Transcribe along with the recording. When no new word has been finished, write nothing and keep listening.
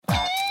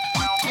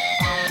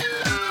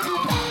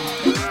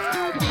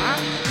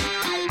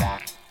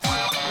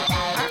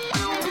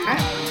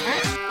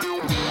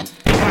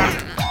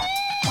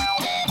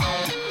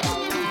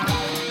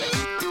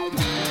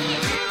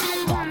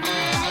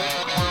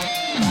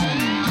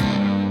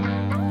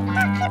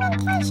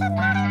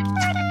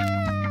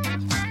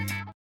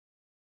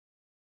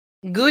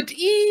Good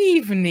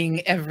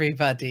evening,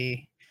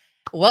 everybody.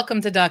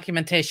 Welcome to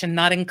Documentation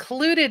Not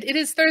Included. It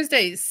is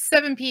Thursday,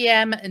 7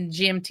 p.m.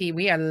 GMT.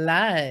 We are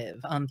live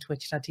on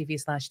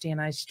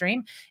twitch.tv/DNI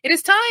stream. It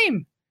is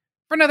time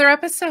for another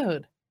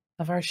episode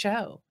of our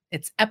show.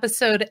 It's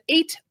episode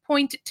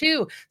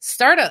 8.2,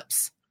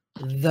 Startups,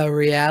 The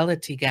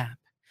Reality Gap.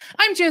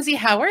 I'm Josie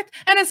Howarth,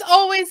 and as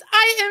always,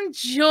 I am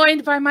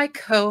joined by my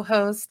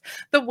co-host,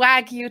 the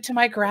Wagyu to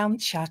my ground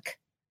chuck,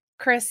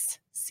 Chris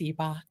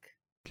Seabach.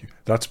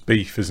 That's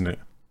beef, isn't it?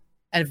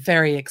 A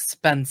very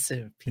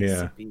expensive piece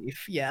of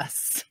beef,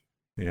 yes.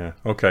 Yeah,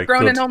 okay,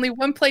 grown in only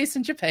one place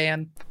in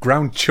Japan.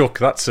 Ground chuck,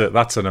 that's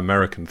an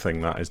American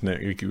thing, that, isn't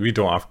it? We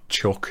don't have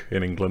chuck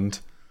in England.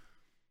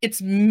 It's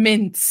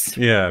mince.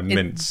 Yeah,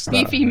 mince. It's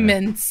beefy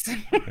mince.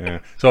 Yeah.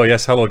 So,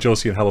 yes, hello,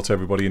 Josie, and hello to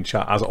everybody in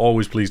chat. As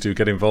always, please do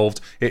get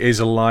involved. It is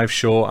a live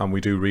show, and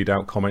we do read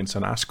out comments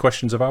and ask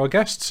questions of our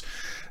guests.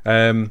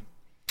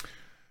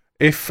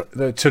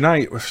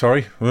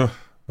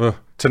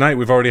 Tonight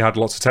we've already had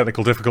lots of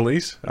technical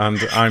difficulties,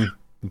 and I'm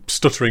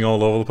stuttering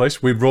all over the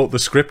place. We wrote the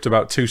script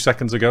about 2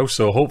 seconds ago,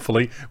 so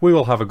hopefully we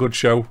will have a good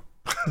show.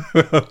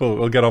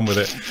 We'll get on with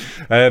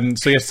it.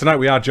 So yes, tonight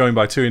we are joined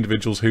by two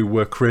individuals who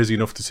were crazy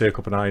enough to take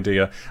up an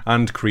idea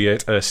and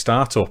create a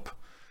startup.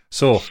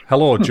 So,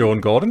 hello, Joe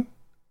and Gordon.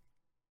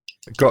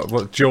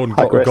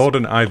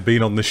 Gordon, I've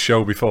been on this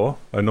show before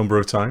a number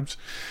of times.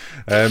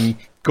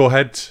 Go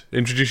ahead,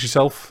 introduce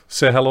yourself,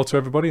 say hello to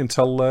everybody, and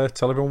tell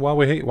everyone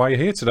why you're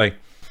here today.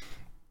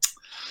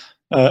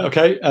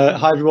 Okay.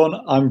 Hi, everyone.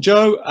 I'm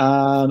Joe,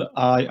 and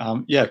I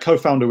am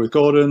co-founder with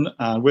Gordon,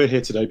 and we're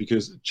here today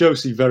because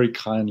Josie very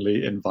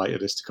kindly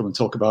invited us to come and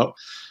talk about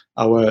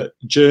our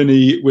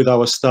journey with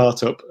our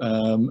startup,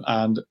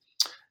 and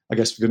I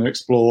guess we're going to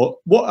explore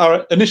what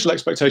our initial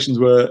expectations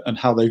were and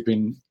how they've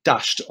been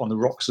dashed on the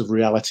rocks of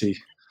reality.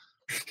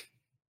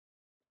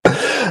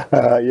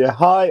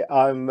 Hi,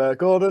 I'm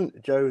Gordon,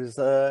 Joe's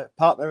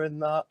partner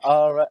in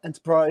our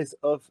enterprise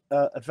of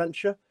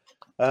adventure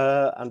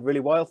and really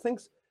wild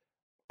things.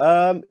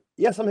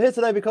 Yes, I'm here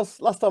today because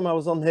last time I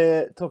was on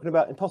here talking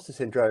about imposter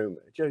syndrome,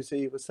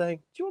 Josie was saying,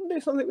 do you want to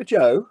do something with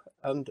Joe?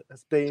 And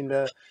has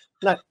been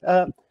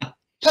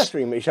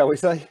pestering me, shall we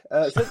say,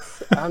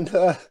 since. And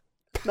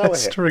now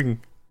pestering.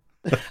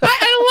 We're here.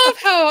 I love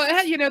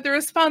how, the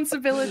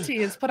responsibility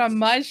is put on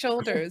my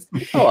shoulders.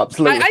 Oh,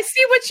 absolutely. I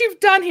see what you've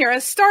done here.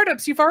 As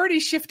startups, you've already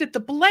shifted the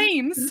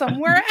blame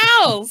somewhere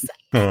else.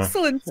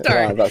 Excellent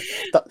start.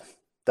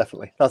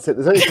 Definitely. That's it.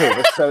 There's only two of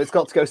us, so it's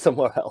got to go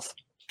somewhere else.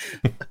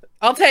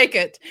 I'll take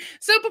it.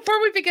 So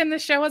before we begin the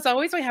show, as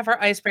always, we have our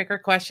icebreaker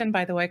question.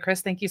 By the way,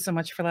 Chris, thank you so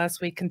much for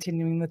last week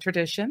continuing the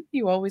tradition.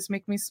 You always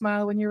make me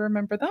smile when you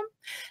remember them.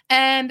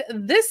 And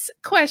this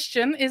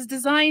question is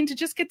designed to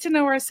just get to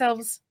know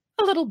ourselves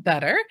a little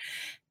better.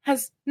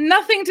 Has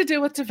nothing to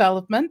do with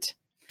development.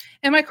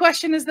 And my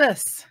question is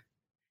this.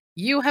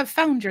 You have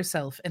found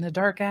yourself in a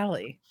dark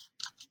alley.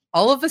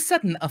 All of a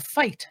sudden, a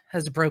fight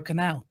has broken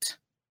out.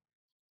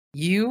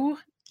 You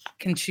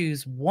can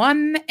choose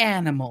one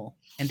animal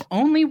and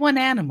only one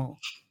animal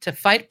to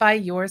fight by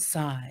your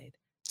side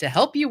to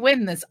help you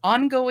win this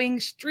ongoing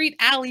street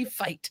alley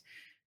fight.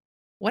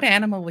 What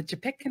animal would you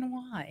pick and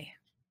why?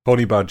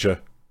 Honey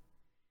badger.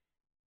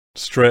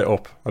 Straight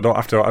up. I don't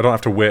have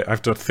to wait. I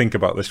have to think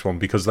about this one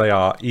because they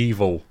are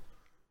evil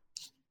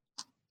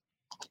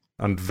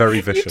and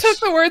very vicious. You took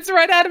the words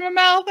right out of my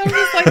mouth. I was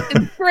just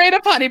like, straight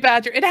up honey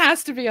badger. It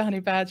has to be a honey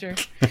badger.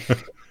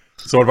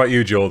 So what about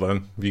you, Joe,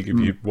 then?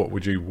 What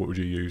would you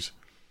use?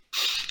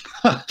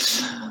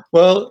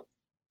 Well,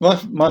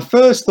 my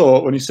first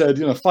thought when he said,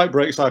 fight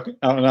breaks out in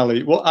an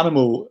alley, what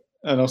animal?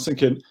 And I was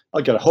thinking,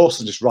 I'd get a horse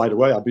and just ride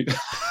away. I'd be... that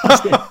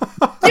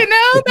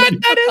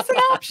is an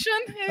option.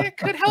 It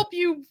could help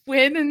you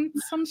win in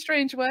some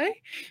strange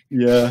way.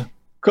 Yeah.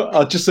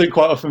 I just think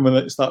quite often when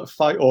it's that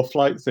fight or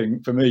flight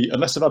thing for me,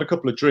 unless I've had a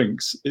couple of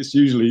drinks, it's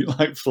usually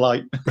like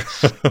flight.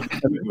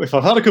 And if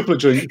I've had a couple of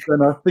drinks,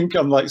 then I think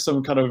I'm like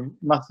some kind of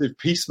massive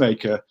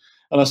peacemaker.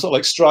 And I sort of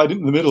like stride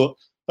into the middle.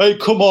 Hey,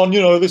 come on,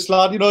 this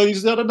lad,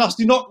 he's had a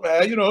nasty knock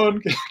there,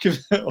 And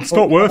it's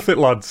not worth it,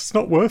 lads. It's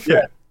not worth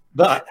it.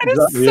 That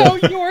exactly, is so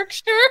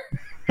Yorkshire.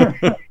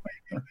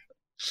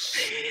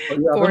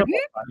 Gordon?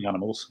 The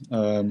animals.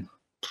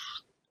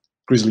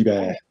 Grizzly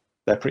bear.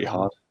 They're pretty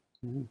hard.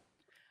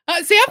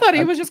 See, I thought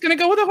he was just going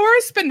to go with a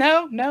horse, but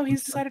no,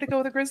 he's decided to go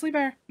with a grizzly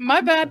bear.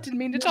 My bad. Didn't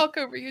mean to talk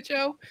over you,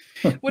 Joe.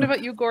 What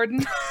about you,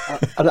 Gordon?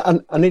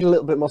 I need a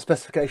little bit more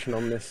specification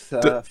on this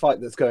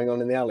fight that's going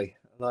on in the alley.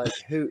 Like,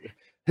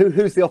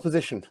 who's the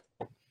opposition?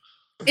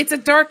 It's a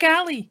dark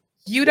alley.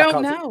 You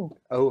don't know.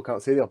 I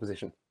can't see the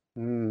opposition.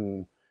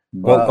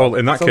 Well,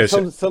 in that case,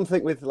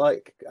 something with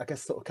like, I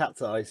guess, sort of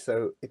cat's eyes,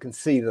 so it can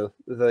see the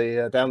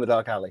down the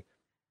dark alley.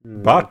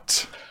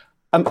 But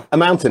a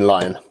mountain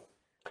lion.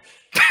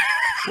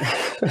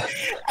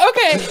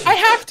 Okay, I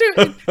have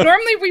to.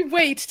 Normally, we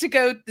wait to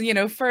go,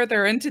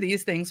 further into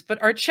these things,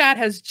 but our chat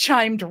has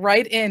chimed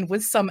right in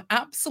with some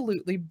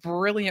absolutely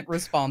brilliant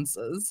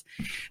responses.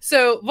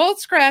 So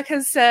Voltskrak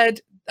has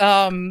said,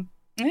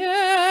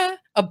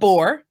 a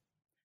boar.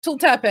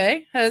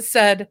 Tultepe has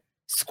said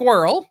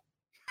squirrel.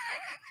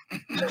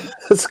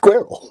 A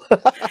squirrel.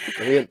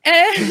 Brilliant.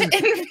 And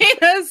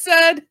Vina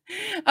said,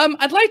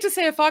 I'd like to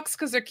say a fox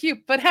because they're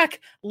cute, but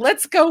heck,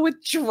 let's go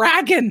with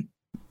dragon.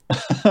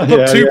 I've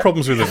got two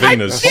problems with the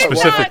Venas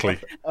specifically.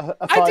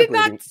 I did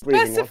not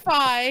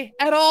specify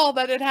at all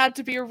that it had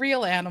to be a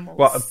real animal.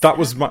 Well, that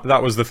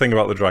was the thing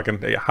about the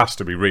dragon. It has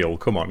to be real.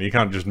 Come on, you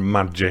can't just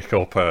magic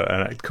up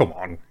come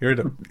on,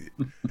 we're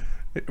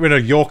in a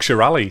Yorkshire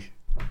rally.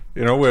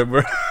 You know,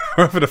 we're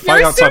having a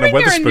fight outside of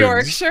Wetherspoons. You're in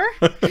Yorkshire.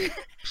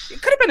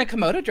 It could have been a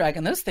Komodo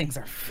dragon. Those things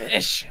are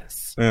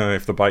vicious. Yeah,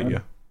 if they bite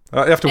you.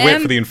 You have to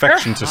wait for the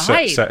infection to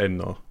set in,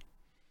 though.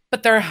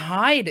 But their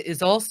hide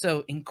is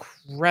also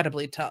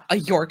incredibly tough. A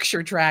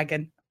Yorkshire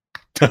dragon.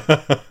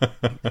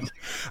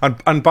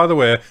 and by the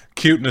way,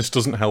 cuteness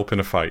doesn't help in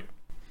a fight.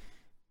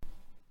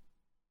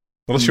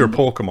 Unless you're a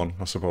Pokemon,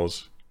 I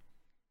suppose.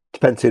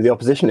 Depends who the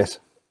opposition is.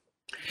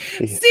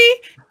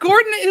 See,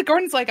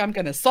 Gordon's like, I'm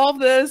going to solve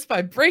this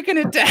by breaking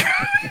it down.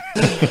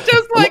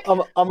 Just like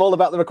I'm all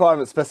about the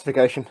requirement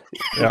specification.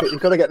 Yeah.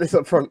 You've got to get this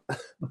up front.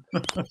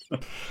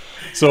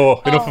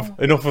 So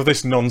enough of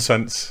this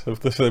nonsense.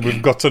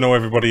 We've got to know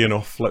everybody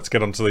enough. Let's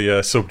get onto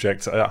the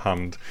subject at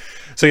hand.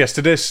 So yes,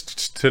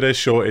 today's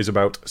show is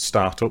about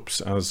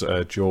startups, as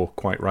Joe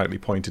quite rightly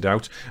pointed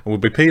out, and we'll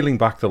be peeling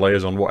back the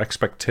layers on what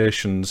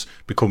expectations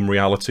become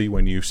reality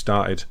when you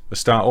started a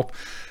startup.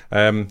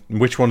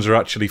 Which ones are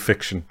actually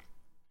fiction?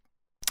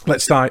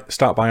 Let's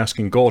start by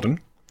asking Gordon,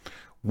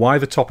 why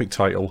the topic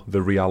title,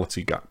 The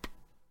Reality Gap?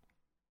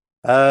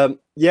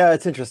 Yeah,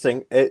 it's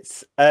interesting.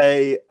 It's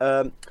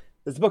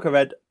there's a book I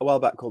read a while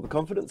back called The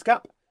Confidence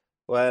Gap,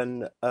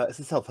 when it's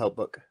a self-help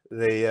book.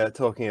 They're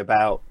talking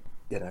about,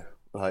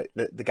 like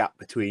the gap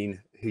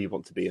between who you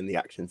want to be and the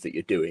actions that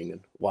you're doing,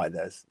 and why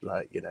there's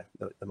there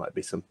might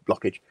be some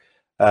blockage.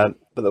 But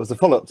there was a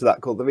follow-up to that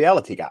called The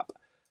Reality Gap.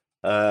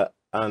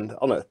 And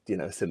on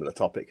a similar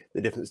topic, the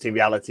difference between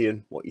reality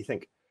and what you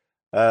think.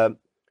 And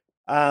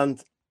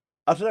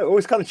I don't know, it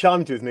always kind of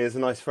chimed with me as a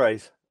nice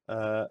phrase.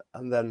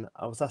 And then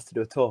I was asked to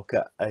do a talk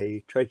at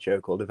a trade show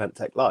called Event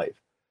Tech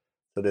Live.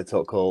 So I did a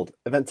talk called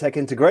Event Tech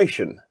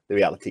Integration, The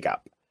Reality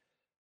Gap.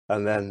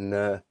 And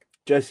then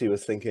Josie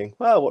was thinking,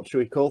 well, what should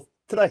we call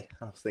today?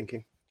 I was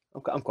thinking,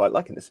 I'm quite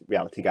liking this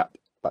reality gap,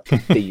 that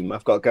theme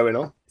I've got going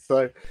on.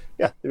 So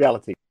yeah, the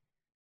reality.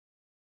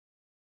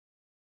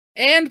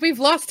 And we've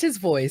lost his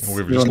voice.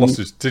 We've just lost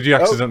his. Did you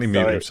accidentally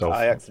mute yourself?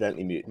 I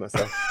accidentally muted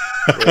myself.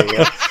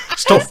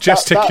 Stop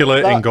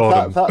gesticulating,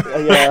 Gordon.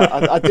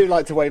 I do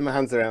like to wave my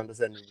hands around, as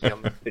anybody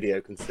on the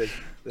video can see.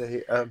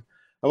 I've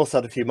also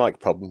had a few mic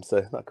problems, so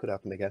that could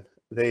happen again.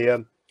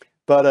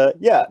 What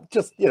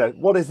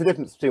is the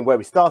difference between where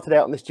we started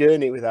out on this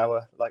journey with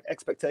our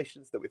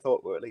expectations that we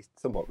thought were at least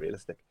somewhat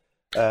realistic,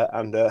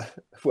 and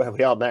where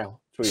we are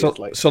now, 3 years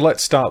later? So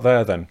let's start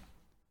there then.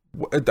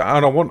 And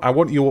I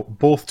want you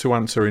both to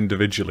answer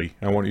individually.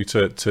 I want you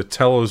to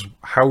tell us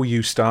how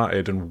you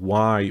started and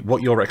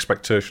what your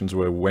expectations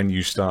were when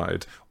you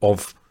started. I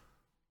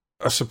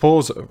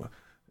suppose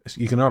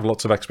you can have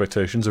lots of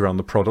expectations around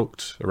the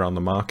product, around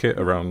the market,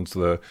 around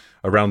the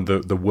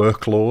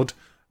workload.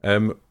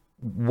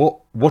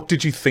 What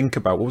did you think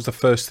about? What was the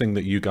first thing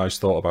that you guys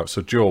thought about?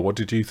 So, Joe, what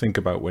did you think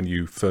about when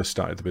you first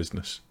started the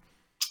business?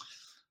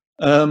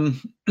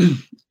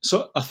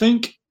 So I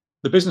think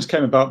the business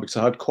came about because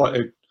I had quite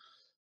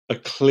a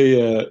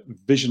clear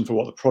vision for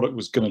what the product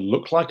was going to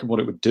look like and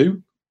what it would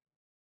do.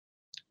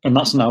 And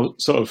that's now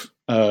sort of,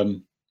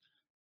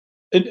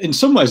 in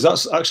some ways,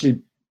 that's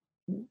actually,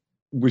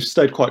 we've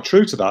stayed quite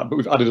true to that, but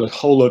we've added a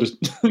whole load of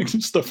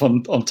stuff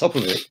on top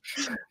of it.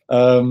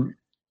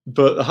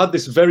 But I had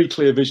this very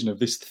clear vision of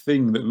this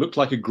thing that looked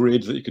like a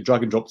grid that you could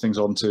drag and drop things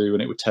onto,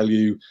 and it would tell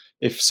you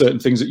if certain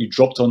things that you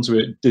dropped onto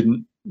it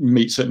didn't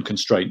meet certain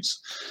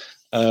constraints.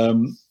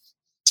 And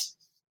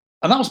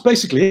that was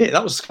basically it.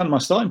 That was kind of my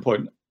starting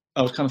point.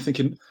 I was kind of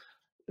thinking,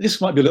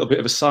 this might be a little bit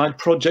of a side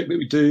project that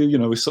we do.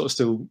 We sort of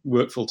still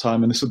work full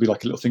time, and this will be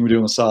like a little thing we do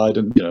on the side,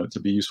 and to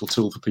be a useful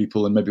tool for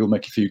people, and maybe we'll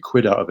make a few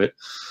quid out of it.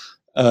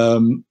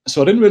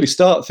 So I didn't really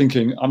start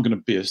thinking I'm going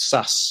to be a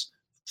SaaS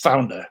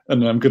founder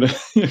and I'm going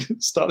to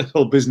start this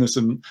whole business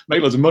and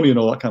make loads of money and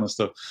all that kind of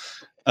stuff.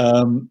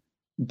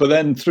 But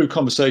then through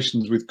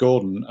conversations with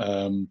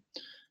Gordon,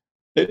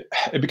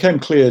 it became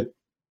clear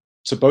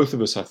to both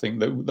of us, I think,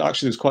 that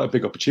actually there's quite a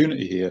big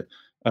opportunity here.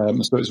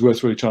 So it's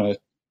worth really trying to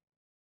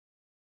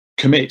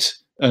commit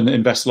and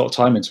invest a lot of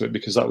time into it,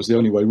 because that was the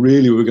only way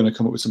really we were going to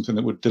come up with something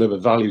that would deliver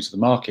value to the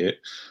market.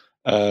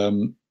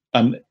 And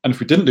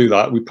if we didn't do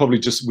that, we probably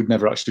just would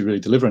never actually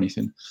really deliver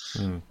anything.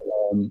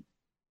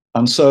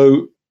 And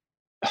so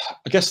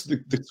I guess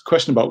the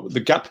question about the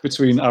gap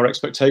between our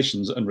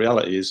expectations and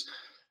reality is,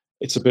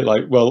 it's a bit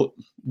like, well,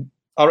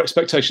 our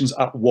expectations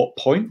at what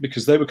point?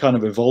 Because they were kind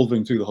of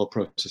evolving through the whole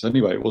process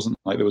anyway. It wasn't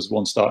like there was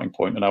one starting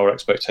point and our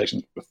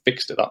expectations were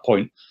fixed at that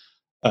point,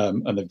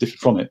 and they've differed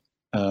from it.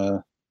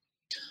 But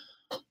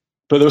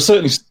there were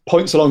certainly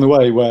points along the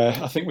way where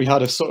I think we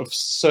had a sort of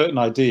certain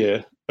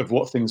idea of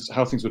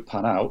how things would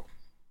pan out,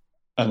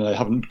 and they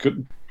haven't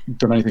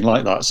done anything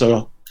like that.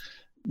 So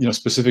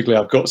specifically,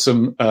 I've got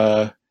some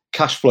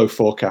cash flow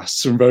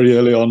forecasts from very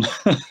early on.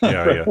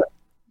 Yeah.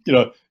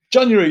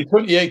 January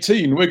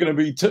 2018, we're going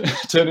to be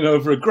turning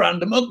over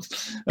 $1,000 a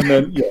month, and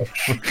then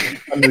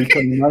January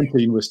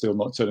 2019, we're still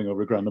not turning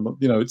over $1,000 a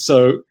month.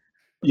 So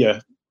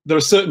there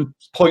are certain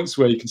points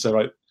where you can say,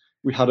 right,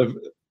 we had a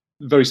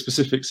very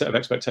specific set of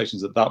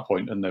expectations at that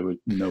point, and they were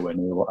nowhere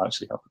near what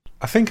actually happened.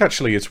 I think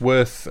actually it's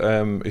worth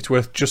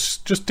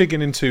just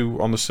digging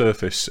into on the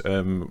surface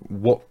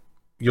what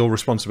your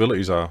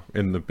responsibilities are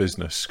in the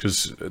business,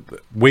 because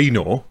we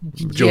know,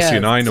 Josie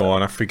and I know,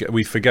 and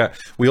we forget.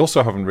 We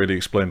also haven't really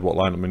explained what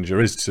lineup manager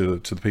is to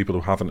the people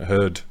who haven't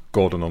heard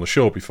Gordon on the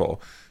show before.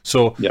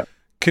 So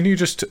can you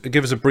just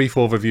give us a brief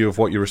overview of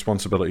what your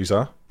responsibilities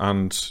are,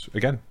 and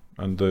the kind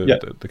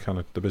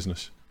of the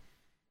business?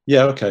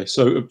 Yeah, okay.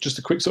 So just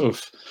a quick sort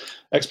of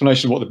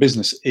explanation of what the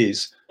business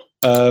is.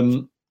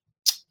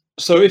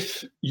 So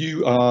if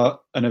you are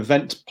an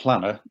event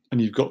planner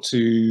and you've got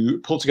to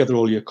pull together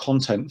all your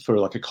content for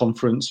like a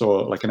conference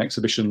or like an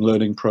exhibition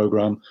learning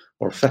program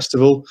or a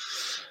festival,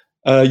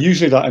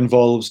 usually that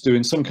involves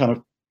doing some kind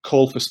of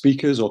call for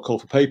speakers or call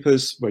for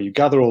papers, where you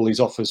gather all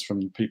these offers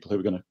from people who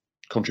are going to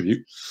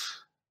contribute.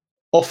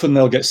 Often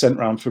they'll get sent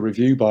around for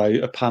review by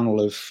a panel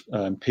of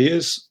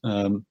peers.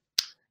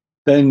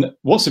 Then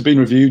once they've been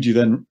reviewed, you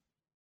then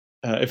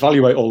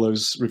evaluate all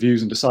those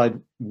reviews and decide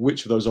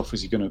which of those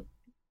offers you're going to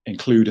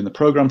include in the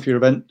program for your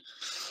event.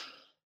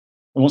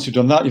 And once you've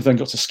done that, you've then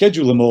got to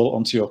schedule them all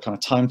onto your kind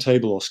of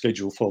timetable or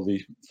schedule for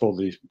the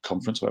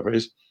conference, whatever it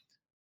is.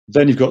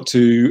 Then you've got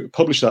to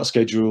publish that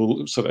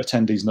schedule so that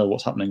attendees know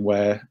what's happening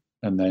where,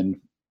 and then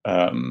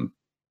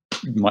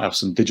you might have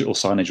some digital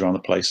signage around the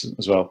place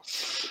as well.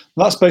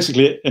 And that's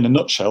basically it in a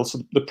nutshell. So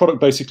the product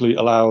basically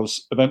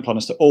allows event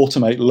planners to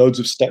automate loads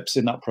of steps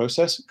in that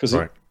process, because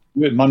you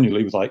do it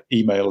manually with like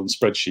email and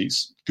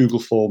spreadsheets, Google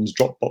Forms,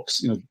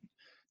 Dropbox,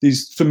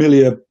 these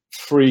familiar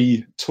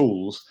free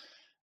tools.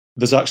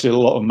 There's actually a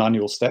lot of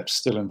manual steps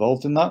still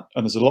involved in that,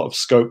 and there's a lot of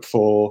scope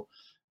for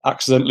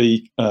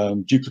accidentally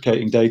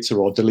duplicating data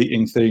or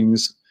deleting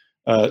things,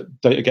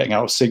 data getting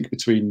out of sync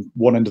between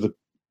one end of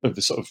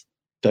the sort of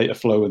data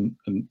flow and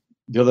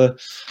the other.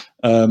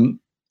 So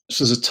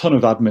there's a ton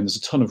of admin, there's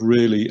a ton of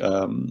really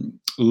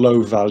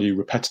low value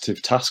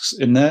repetitive tasks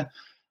in there.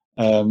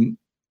 And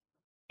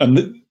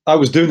I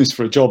was doing this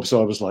for a job,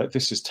 so I was like,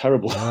 this is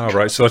terrible.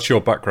 Right. So that's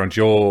your background.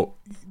 So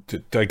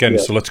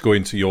let's go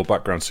into your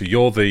background. So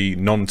you're the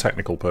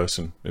non-technical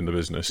person in the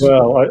business.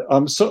 Well,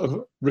 I'm sort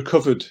of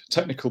recovered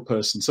technical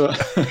person. So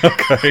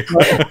okay.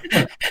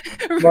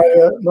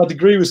 my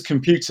degree was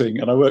computing,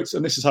 and I worked,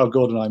 and this is how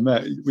Gordon and I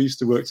met. We used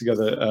to work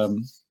together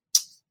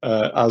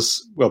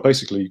as, well,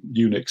 basically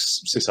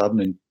Unix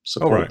sysadmin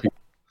support people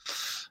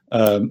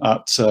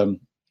at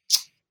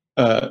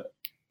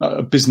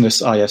a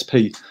business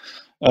ISP.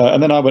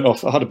 And then I went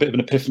off. I had a bit of an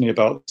epiphany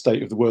about the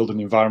state of the world and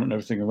the environment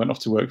and everything, and went off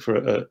to work for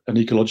an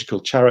ecological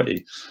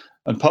charity.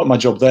 And part of my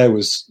job there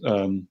was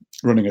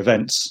running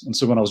events. And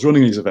so when I was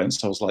running these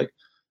events, I was like,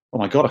 oh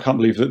my God, I can't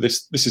believe that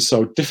this is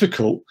so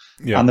difficult.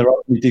 Yeah. And there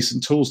aren't any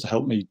decent tools to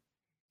help me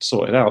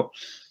sort it out.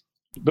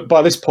 But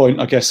by this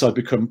point, I guess I'd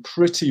become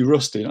pretty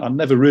rusty. I'd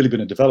never really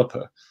been a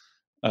developer.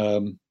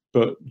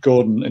 But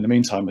Gordon, in the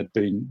meantime, had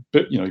been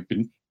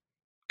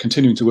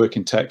continuing to work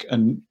in tech,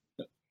 and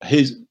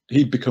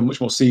he'd become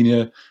much more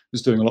senior,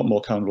 was doing a lot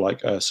more kind of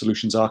like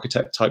solutions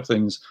architect type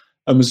things,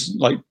 and was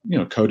like,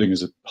 coding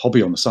as a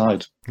hobby on the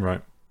side.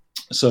 Right.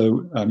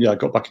 So I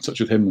got back in touch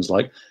with him and was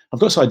like, I've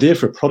got this idea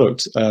for a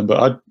product,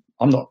 but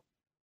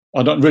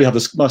I don't really have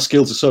my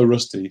skills are so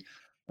rusty.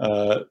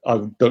 I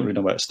don't really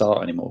know where to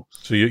start anymore.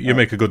 So you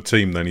make a good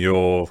team then.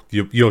 You've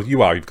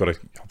got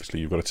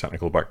a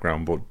technical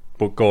background,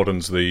 but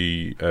Gordon's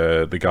the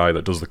guy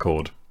that does the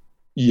code.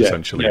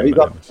 Essentially.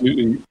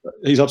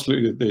 He's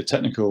absolutely the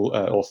technical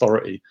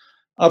authority.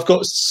 I've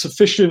got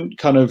sufficient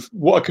kind of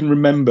what I can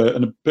remember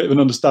and a bit of an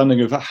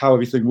understanding of how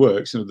everything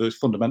works, the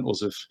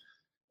fundamentals of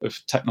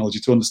technology,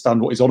 to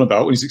understand what he's on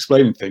about when he's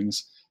explaining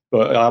things.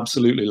 But I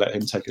absolutely let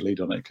him take a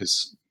lead on it,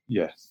 because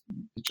it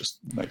just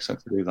makes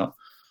sense to do that.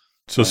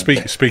 So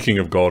speaking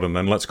of Gordon,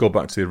 then let's go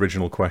back to the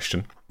original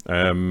question.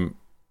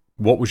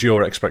 What was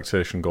your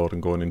expectation,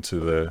 Gordon, going into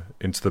the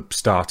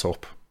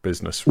startup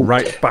business?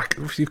 Right back,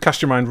 you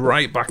cast your mind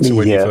right back to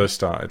when you first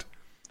started.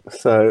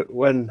 So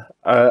when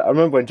I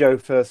remember when Joe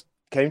first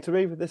came to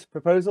me with this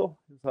proposal,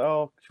 he was like,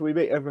 "Oh, should we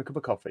meet over a cup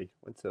of coffee?"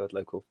 Went to a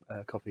local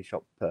coffee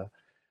shop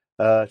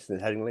just in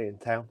Headingley in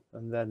town,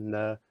 and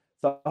then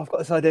so I've got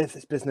this idea for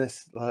this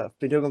business. I've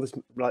been doing all this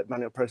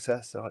manual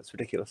process, so it's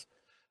ridiculous.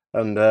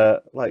 And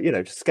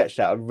just sketched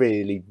out a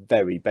really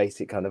very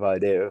basic kind of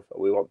idea of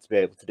we want to be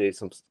able to do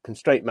some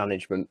constraint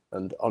management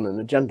and on an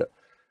agenda.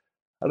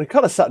 And we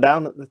kind of sat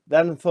down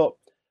then and thought,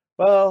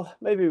 well,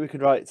 maybe we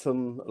could write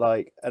some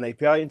an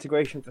API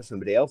integration for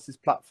somebody else's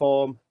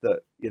platform that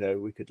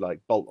we could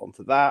bolt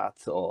onto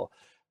that, or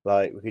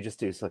we could just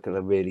do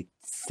a really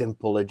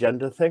simple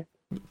agenda thing.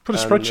 Put a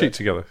spreadsheet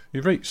together.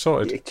 You're right,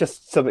 sorted.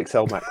 Just some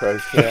Excel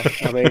macros.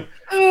 Yeah, I mean,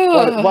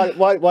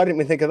 why didn't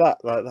we think of that?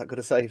 That could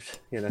have saved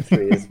 3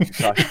 years of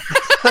time.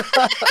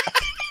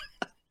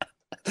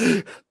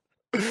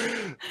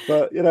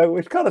 But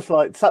we've kind of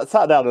like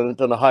sat down and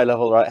done a high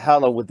level, right? How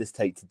long would this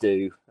take to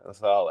do?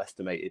 So I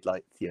estimated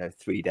like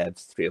 3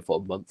 devs, 3 or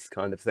 4 months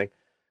kind of thing,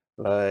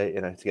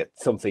 to get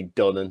something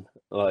done and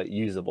like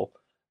usable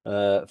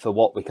for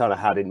what we kind of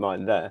had in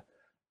mind there.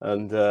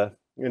 And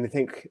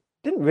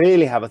didn't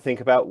really have a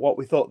think about what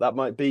we thought that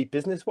might be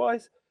business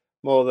wise.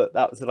 More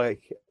that was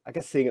like, I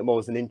guess, seeing it more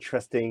as an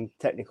interesting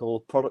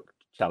technical product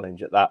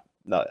challenge at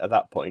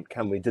that point.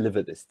 Can we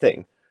deliver this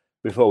thing?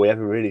 Before we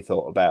ever really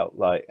thought about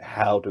like,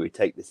 how do we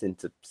take this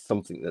into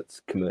something that's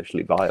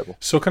commercially viable?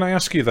 So can I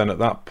ask you then, at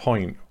that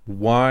point,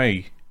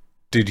 why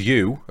did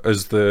you,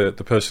 as the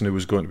person who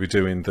was going to be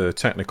doing the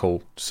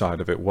technical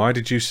side of it, why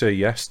did you say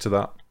yes to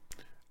that?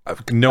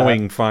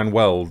 Knowing fine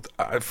well,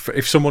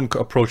 if someone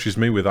approaches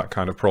me with that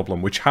kind of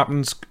problem, which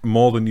happens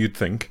more than you'd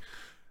think,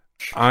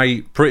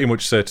 I pretty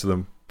much say to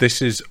them,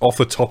 this is off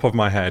the top of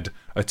my head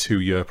a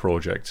 2-year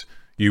project.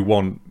 You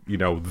want,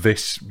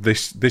 this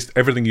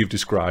everything you've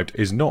described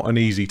is not an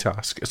easy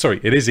task. Sorry,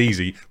 it is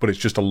easy, but it's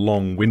just a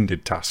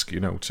long-winded task,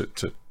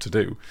 to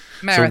do.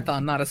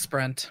 Marathon, not a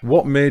sprint.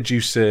 What made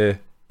you say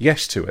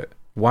yes to it?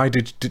 Why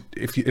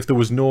if there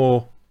was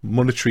no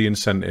monetary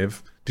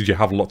incentive, did you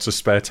have lots of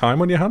spare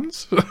time on your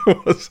hands?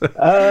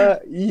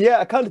 Yeah,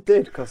 I kind of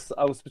did, because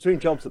I was between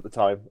jobs at the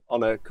time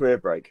on a career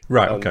break.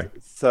 Right, okay.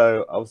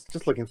 So I was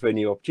just looking for a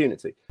new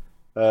opportunity.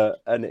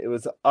 And it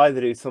was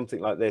either do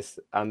something like this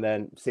and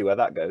then see where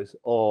that goes,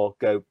 or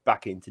go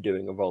back into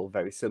doing a role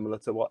very similar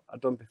to what I'd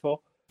done before.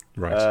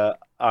 Right.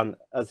 And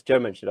as Joe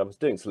mentioned, I was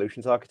doing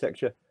solutions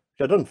architecture,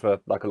 which I'd done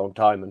for like a long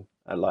time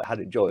and like had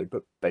enjoyed,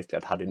 but basically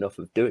I'd had enough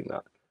of doing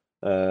that,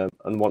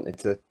 and wanted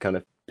to kind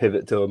of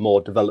pivot to a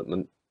more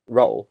development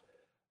role.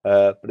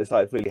 But it's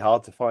like really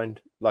hard to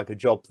find like a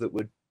job that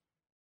would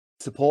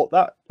support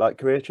that like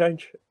career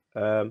change.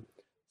 So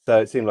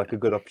it seemed like a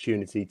good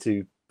opportunity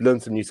to learn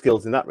some new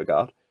skills in that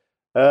regard,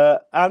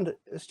 and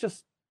it's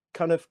just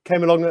kind of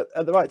came along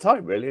at the right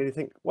time, really. And you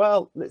think,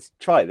 well, let's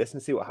try this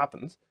and see what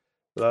happens.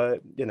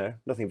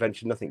 Nothing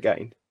ventured, nothing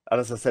gained.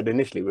 And as I said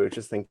initially, we were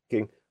just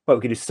thinking, well,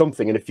 we could do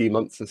something in a few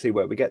months and see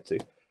where we get to.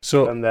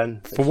 So, and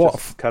then for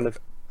what kind of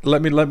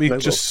let me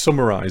just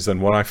summarize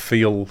then what I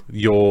feel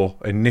your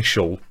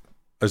initial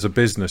as a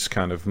business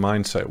kind of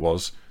mindset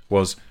was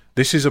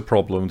this is a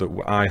problem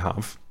that I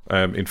have.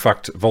 In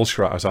fact,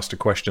 Volstrat has asked a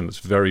question that's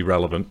very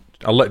relevant.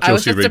 I'll let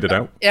Josie read it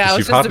out. Yeah,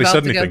 you've hardly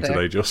said anything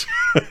today, Josie.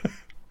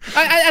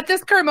 At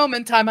this current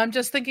moment in time, I'm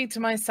just thinking to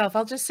myself,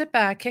 I'll just sit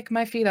back, kick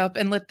my feet up,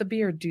 and let the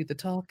beard do the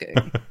talking.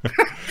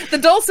 The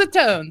dulcet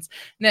tones.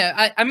 No,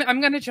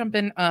 I'm going to jump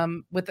in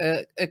with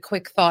a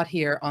quick thought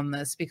here on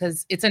this,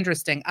 because it's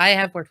interesting. I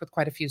have worked with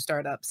quite a few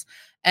startups,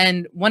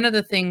 and one of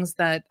the things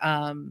that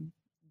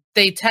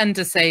they tend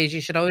to say is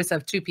you should always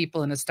have 2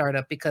 people in a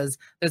startup, because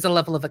there's a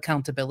level of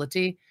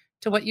accountability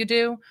to what you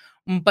do,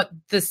 but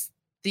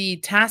the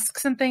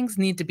tasks and things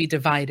need to be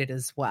divided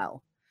as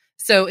well.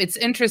 So it's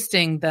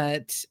interesting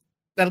that,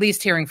 at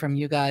least hearing from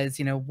you guys,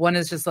 one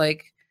is just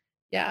like,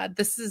 yeah,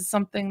 this is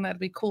something that'd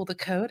be cool to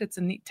code. It's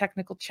a neat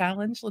technical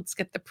challenge. Let's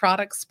get the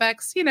product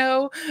specs,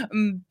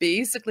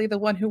 basically the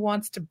one who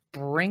wants to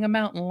bring a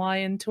mountain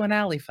lion to an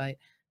alley fight,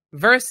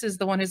 versus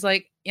the one who's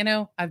like,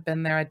 I've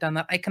been there, I've done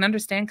that. I can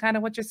understand kind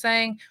of what you're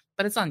saying,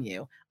 but it's on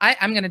you.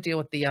 I'm going to deal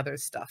with the other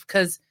stuff,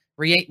 because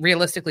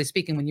realistically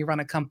speaking, when you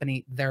run a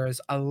company, there's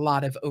a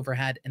lot of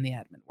overhead in the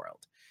admin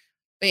world.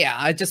 But yeah,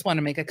 I just want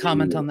to make a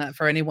comment on that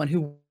for anyone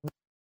who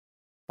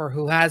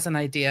has an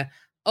idea.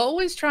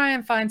 Always try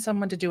and find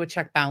someone to do a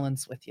check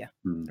balance with you.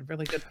 A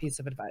really good piece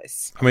of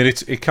advice. I mean,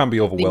 it can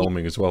be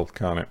overwhelming as well,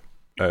 can't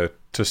it?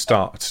 To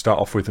start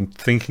off with and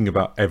thinking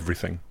about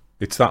everything.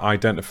 It's that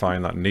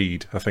identifying that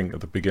need. I think at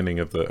the beginning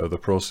of the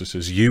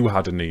processes, you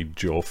had a need,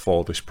 Joe,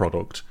 for this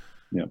product.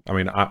 Yeah. I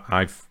mean,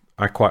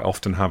 I quite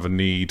often have a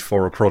need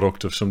for a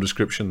product of some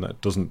description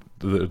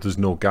there's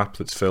no gap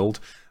that's filled.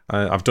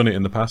 I've done it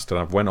in the past, and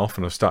I've went off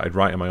and I've started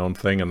writing my own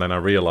thing, and then I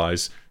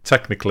realise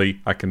technically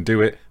I can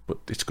do it, but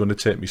it's going to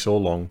take me so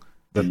long.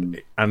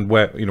 And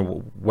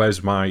where's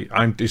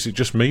is it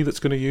just me that's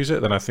going to use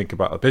it? Then I think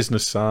about the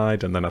business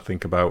side, and then I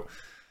think about,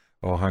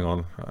 oh, hang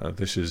on,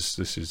 this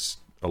is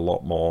a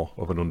lot more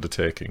of an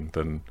undertaking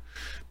than.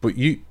 But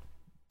you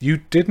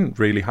didn't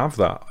really have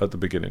that at the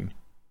beginning.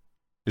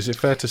 Is it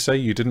fair to say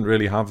you didn't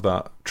really have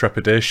that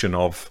trepidation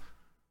of?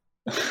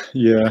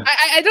 Yeah,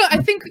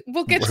 I think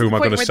we'll get to the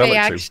point where they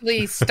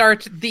actually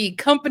start the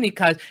company,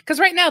 because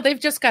right now they've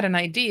just got an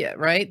idea,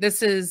 right?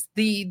 This is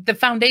the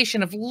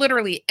foundation of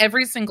literally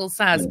every single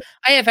SaaS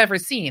I have ever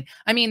seen.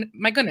 I mean,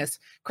 my goodness,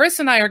 Chris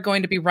and I are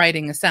going to be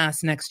writing a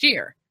SaaS next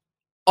year,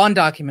 on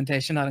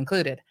documentation not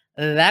included.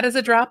 That is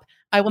a drop.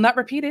 I will not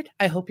repeat it.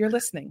 I hope you're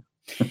listening.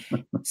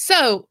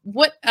 So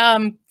what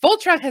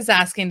Voltrak is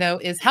asking, though,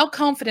 is how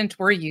confident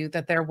were you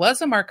that there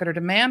was a market or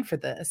demand for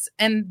this?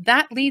 And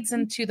that leads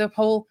into the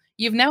whole,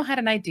 you've now had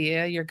an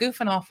idea, you're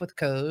goofing off with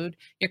code,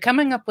 you're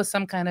coming up with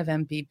some kind of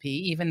MVP,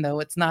 even though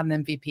it's not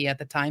an MVP at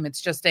the time.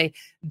 It's just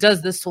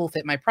does this tool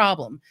fit my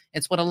problem?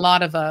 It's what a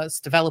lot of us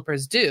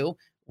developers do.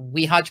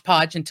 we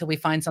hodgepodge until we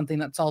find something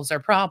that solves our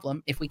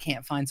problem if we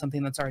can't find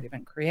something that's already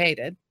been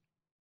created.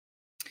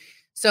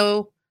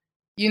 So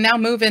you now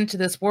move into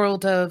this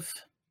world of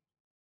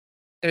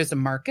there's a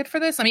market for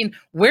this. I mean,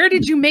 where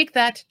did you make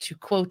that, to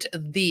quote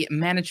the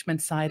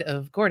management side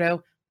of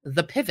Gordo,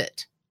 the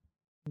pivot?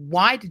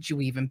 Why did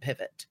you even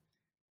pivot?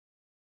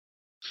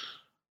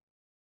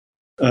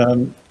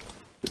 You're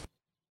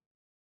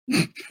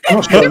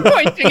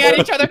pointing at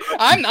each other.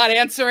 I'm not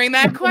answering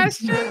that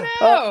question.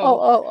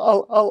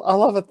 No.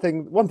 I'll have a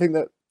thing. One thing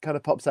that kind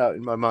of pops out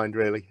in my mind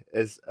really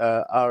is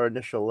our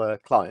initial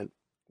client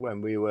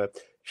when we were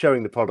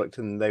showing the product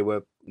and they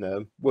were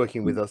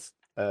working with us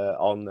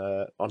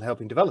on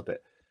helping develop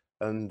it,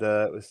 and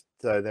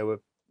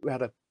we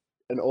had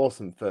an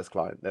awesome first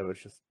client. They were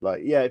just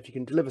like, yeah, if you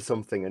can deliver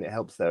something and it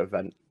helps their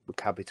event, we're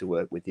happy to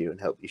work with you and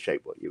help you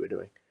shape what you were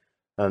doing.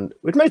 And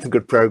we'd made some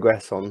good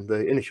progress on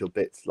the initial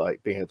bits,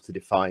 like being able to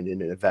define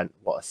in an event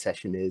what a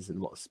session is and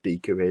what a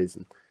speaker is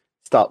and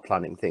start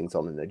planning things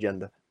on an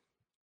agenda.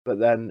 But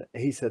then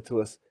he said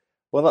to us,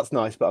 well, that's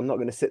nice, but I'm not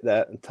going to sit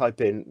there and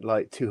type in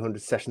like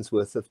 200 sessions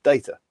worth of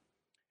data.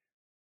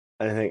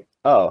 And I think,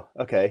 oh,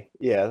 okay,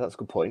 yeah, that's a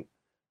good point.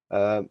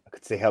 I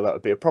could see how that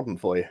would be a problem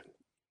for you.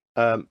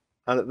 And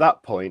at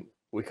that point,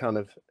 we kind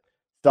of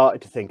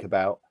started to think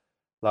about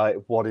like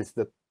what is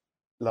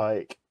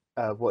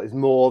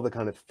more the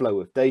kind of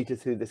flow of data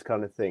through this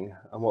kind of thing,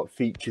 and what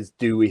features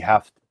do we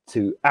have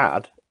to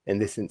add, in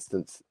this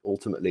instance,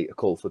 ultimately a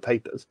call for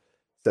papers,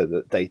 so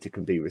that data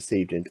can be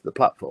received into the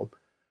platform.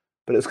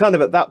 But it was kind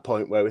of at that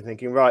point where we're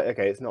thinking, right,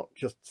 okay, it's not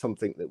just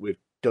something that we've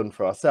done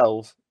for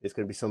ourselves, it's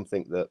going to be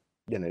something that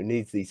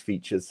needs these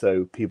features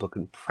so people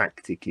can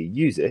practically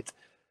use it.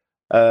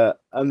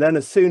 And then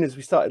as soon as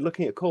we started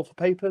looking at call for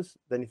papers,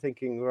 then you're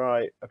thinking,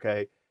 right,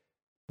 okay,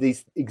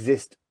 these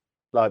exist.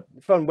 Like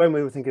from when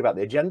we were thinking about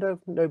the agenda,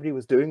 nobody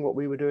was doing what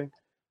we were doing.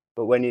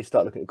 But when you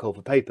start looking at call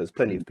for papers,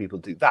 plenty of people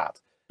do that.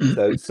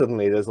 So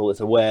suddenly there's all this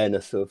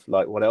awareness of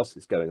like what else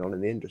is going on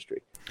in the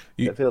industry.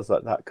 It feels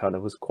like that kind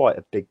of was quite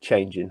a big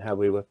change in how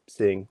we were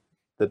seeing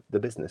the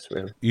business,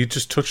 really. You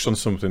just touched on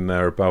something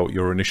there about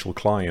your initial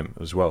client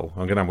as well.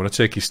 I'm going to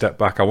take you a step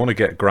back. I want to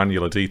get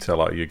granular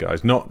detail out of you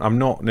guys. I'm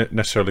not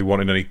necessarily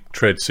wanting any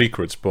trade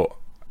secrets, but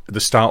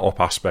the startup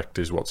aspect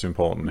is what's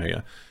important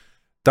here.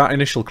 That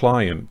initial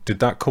client, did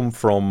that come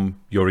from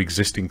your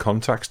existing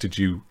contacts? Did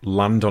you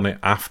land on it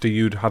after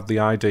you'd had the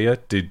idea?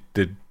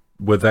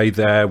 Were they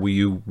there? Were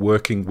you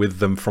working with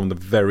them from the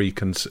very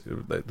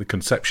the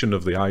conception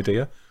of the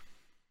idea?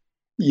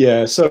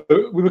 Yeah, so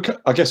we were.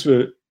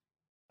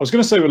 I was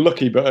going to say we're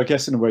lucky, but I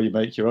guess in a way you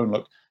make your own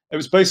luck. It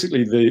was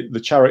basically the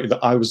charity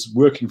that I was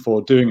working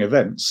for doing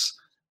events,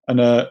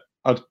 and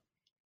I'd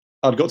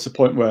got to the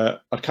point where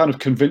I'd kind of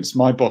convinced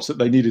my boss that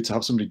they needed to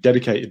have somebody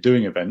dedicated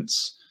doing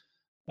events.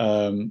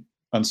 And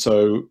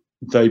so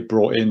they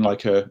brought in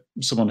like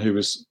someone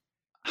who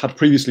had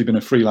previously been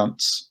a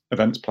freelance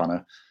events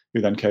planner,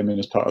 who then came in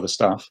as part of the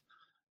staff.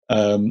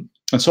 And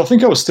so I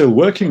think I was still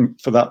working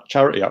for that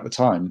charity at the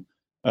time,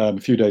 a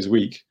few days a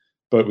week,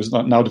 but was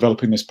now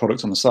developing this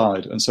product on the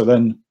side. And so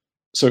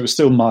it was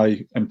still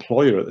my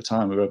employer at the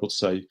time. We were able to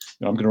say,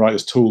 I'm going to write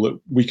this tool that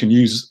we can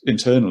use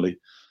internally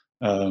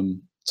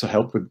to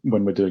help with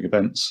when we're doing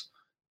events.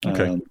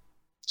 Okay.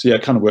 So yeah,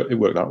 it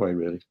worked that way,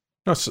 really.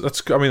 That's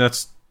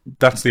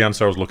the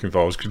answer I was looking for.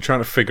 I was trying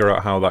to figure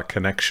out how that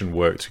connection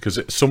worked, because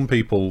some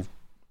people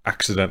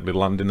accidentally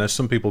land in there.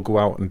 Some people go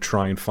out and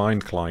try and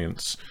find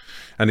clients,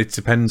 and it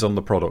depends on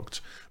the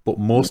product. But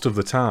most of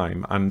the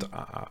time, and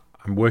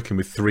I'm working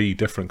with 3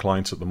 different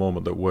clients at the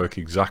moment that work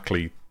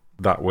exactly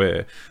that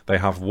way. They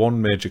have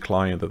one major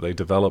client that they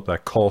develop their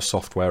core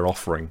software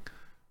offering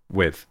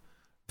with.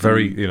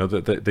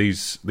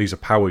 These are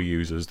power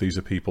users. These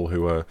are people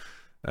who are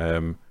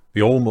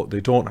they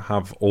don't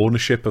have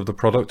ownership of the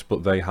product,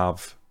 but they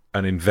have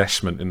an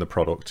investment in the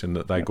product in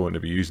that they're going to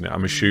be using it.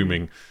 I'm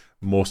assuming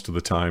most of the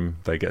time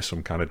they get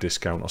some kind of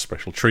discount or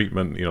special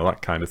treatment,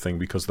 that kind of thing,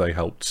 because they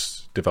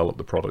helped develop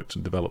the product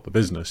and develop the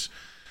business.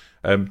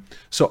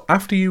 So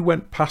after you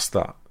went past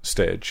that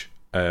stage,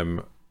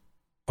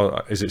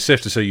 is it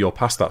safe to say you're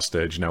past that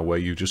stage now where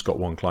you've just got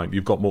one client,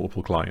 you've got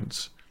multiple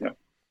clients? Yeah.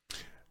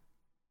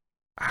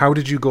 How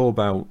did you go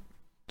about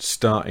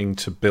starting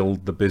to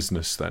build the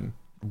business then?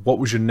 What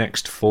was your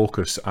next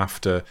focus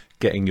after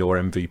getting your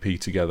MVP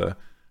together,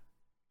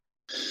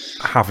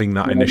 having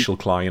that initial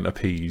client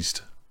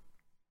appeased?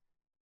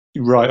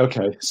 Right,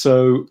 okay.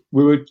 So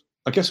we were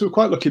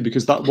quite lucky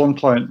because that one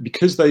client,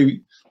 because they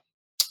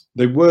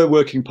were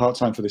working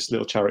part-time for this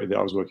little charity that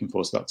I was working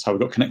for, so that's how we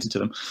got connected to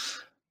them.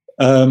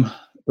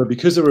 But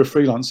because they were a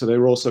freelancer, they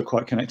were also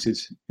quite connected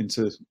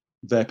into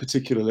their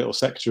particular little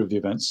sector of the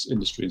events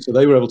industry. So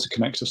they were able to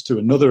connect us to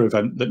another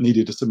event that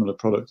needed a similar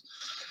product.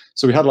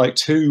 So we had like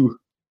 2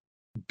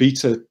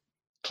 beta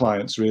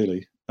clients,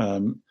 really.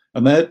 And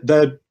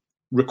their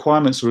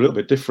requirements were a little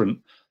bit different.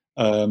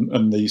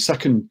 And the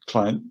second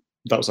client,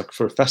 that was like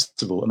for a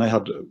festival, and they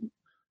had,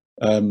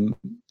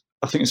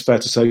 I think it's fair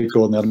to say,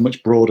 Gordon, they had a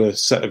much broader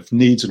set of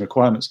needs and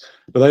requirements.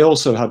 But they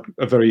also had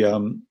a very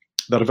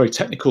they had a very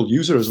technical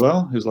user as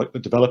well, who's like the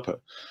developer,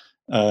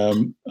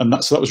 and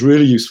that was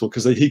really useful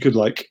because he could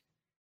like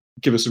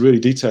give us a really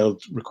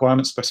detailed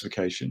requirement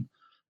specification,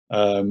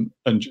 and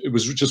it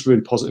was just a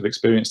really positive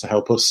experience to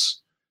help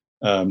us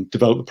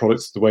develop the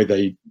products the way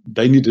they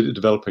needed it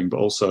developing, but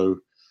also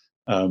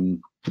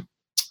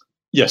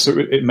so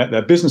it met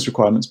their business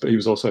requirements, but he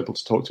was also able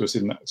to talk to us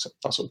in that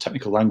sort of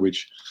technical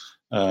language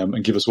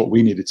and give us what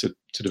we needed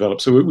to develop.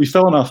 So we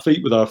fell on our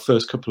feet with our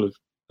first couple of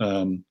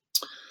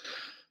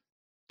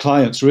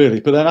clients,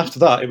 really. But then after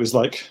that, it was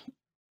like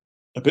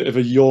a bit of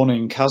a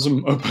yawning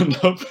chasm opened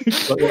up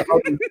from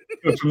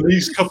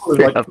these couple of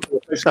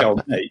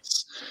like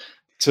mates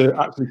to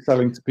actually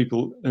selling to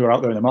people who are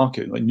out there in the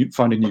market, like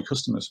finding new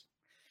customers.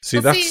 See,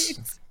 go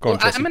on,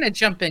 I'm going to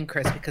jump in,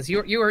 Chris, because you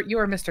are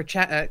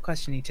Mr.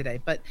 Questiony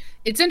today. But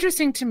it's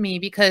interesting to me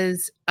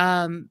because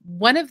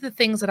one of the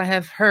things that I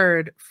have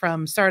heard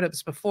from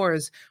startups before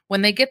is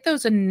when they get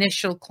those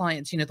initial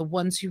clients, the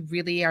ones who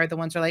really are the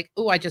ones who are like,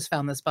 oh, I just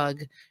found this bug.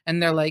 And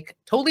they're like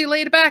totally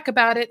laid back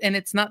about it. And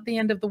it's not the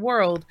end of the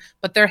world,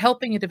 but they're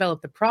helping you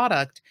develop the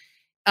product.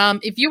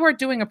 If you are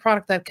doing a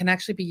product that can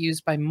actually be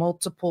used by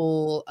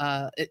multiple,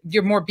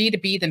 you're more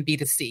B2B than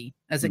B2C,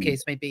 as the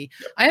case may be.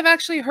 I have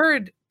actually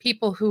heard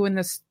people who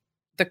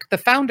the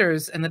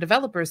founders and the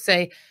developers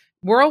say,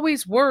 we're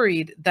always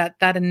worried that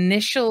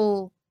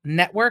initial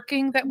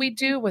networking that we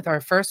do with our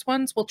first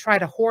ones will try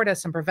to hoard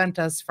us and prevent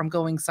us from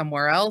going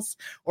somewhere else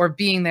or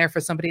being there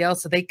for somebody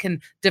else so they can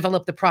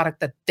develop the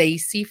product that they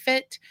see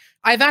fit.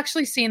 I've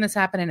actually seen this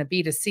happen in a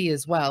B2C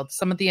as well.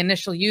 Some of the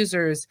initial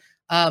users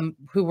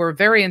who were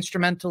very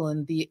instrumental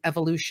in the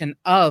evolution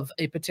of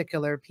a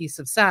particular piece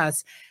of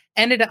SaaS,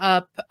 ended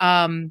up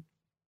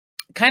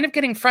kind of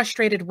getting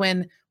frustrated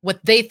when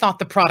what they thought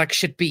the product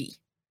should be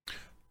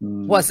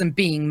wasn't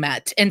being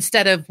met,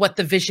 instead of what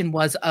the vision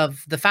was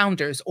of the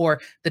founders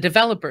or the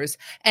developers.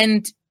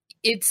 And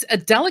it's a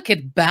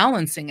delicate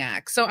balancing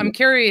act. So I'm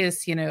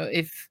curious,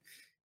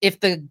 if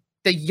the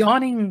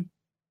yawning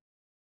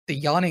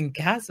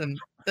chasm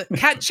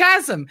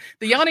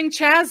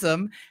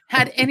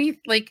had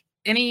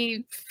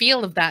any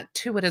feel of that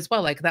to it as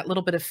well, like that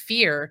little bit of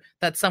fear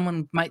that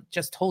someone might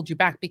just hold you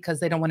back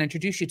because they don't want to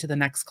introduce you to the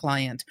next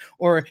client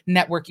or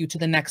network you to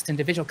the next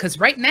individual. Because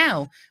right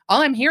now,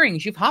 all I'm hearing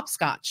is you've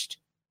hopscotched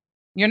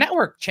your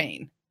network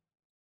chain.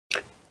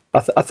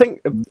 I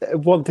think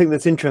one thing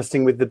that's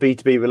interesting with the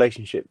B2B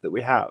relationship that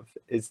we have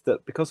is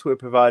that because we're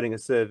providing a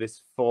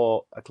service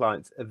for a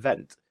client's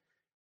event,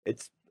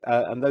 it's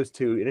and those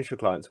two initial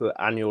clients were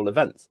annual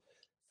events.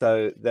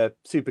 So they're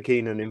super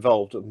keen and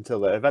involved up until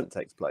their event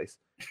takes place,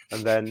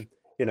 and then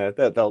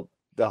they'll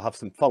have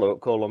some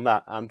follow-up call on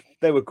that. And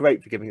they were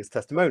great for giving us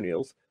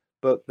testimonials,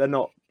 but they're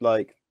not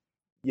like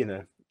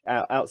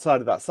outside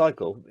of that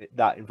cycle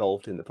that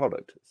involved in the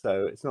product.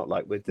 So it's not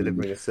like we're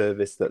delivering a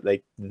service that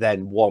they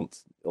then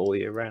want all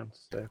year round.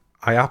 So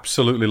I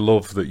absolutely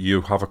love that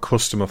you have a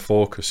customer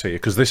focus here,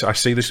 because I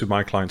see this with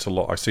my clients a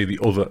lot. I see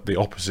the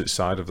opposite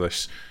side of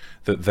this,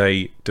 that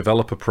they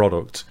develop a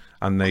product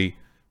and they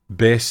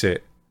base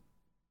it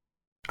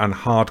and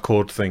hard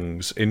code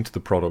things into the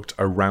product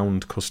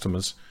around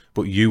customers.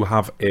 But you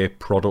have a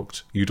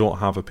product. You don't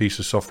have a piece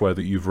of software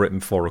that you've written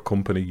for a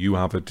company. You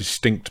have a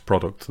distinct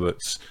product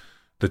that's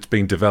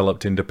being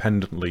developed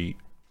independently,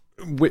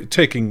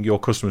 taking your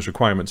customers'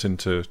 requirements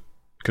into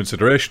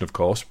consideration, of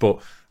course,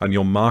 and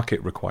your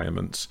market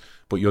requirements.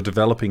 But you're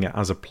developing it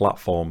as a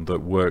platform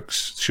that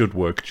should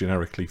work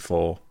generically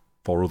for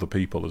other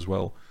people as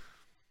well.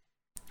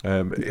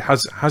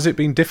 Has it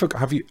been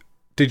difficult?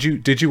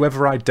 Did you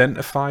ever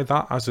identify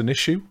that as an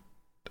issue,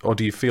 or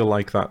do you feel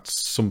like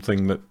that's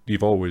something that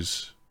you've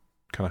always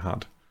kind of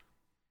had?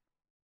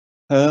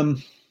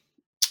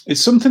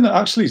 It's something that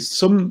actually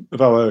some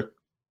of our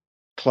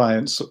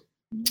clients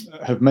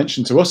have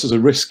mentioned to us as a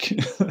risk.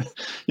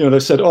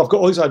 They've said, "Oh, I've got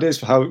all these ideas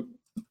for how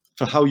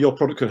your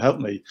product could help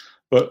me,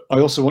 but I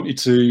also want you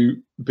to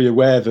be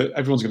aware that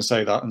everyone's going to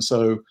say that, and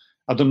so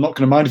I'm not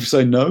going to mind if you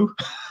say no."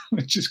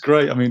 Which is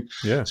great. I mean,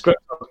 it's great,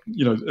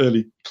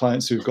 early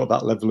clients who've got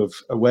that level of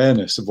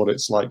awareness of what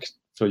it's like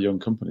for young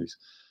companies.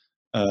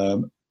 I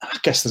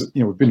guess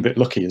we've been a bit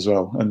lucky as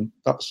well, and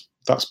that's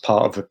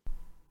part of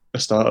a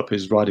startup,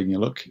 is riding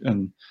your luck.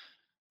 And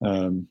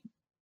go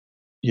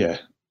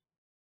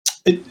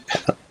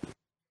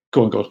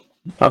on.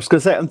 I was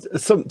going to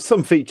say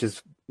some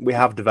features we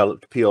have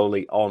developed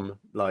purely on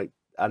like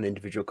an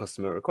individual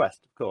customer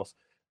request. Of course,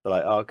 they're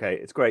like, okay,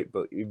 it's great,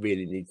 but you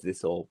really need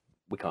this, or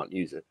we can't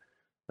use it.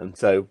 And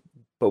so,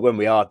 but when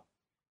we are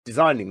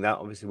designing that,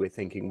 obviously we're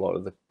thinking what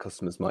other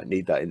customers might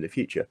need that in the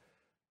future.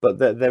 But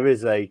there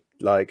is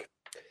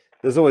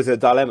there's always a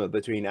dilemma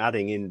between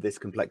adding in this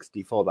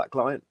complexity for that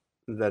client,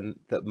 then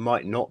that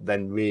might not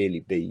then really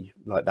be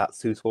like that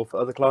suitable for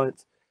other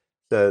clients.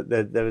 So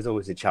there is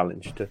always a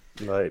challenge to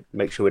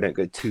make sure we don't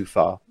go too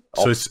far.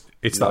 So it's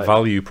that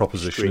value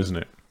proposition, isn't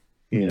it?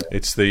 Yeah.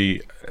 It's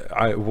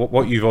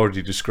what you've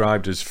already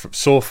described as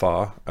so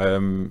far.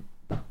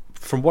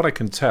 From what I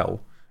can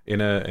tell, in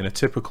a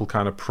typical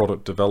kind of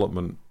product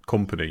development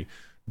company,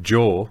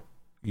 Joe,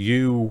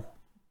 you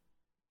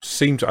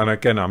seem to, and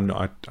again, I'm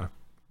not.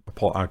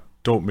 I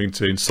don't mean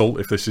to insult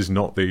if this is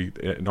not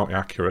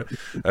accurate.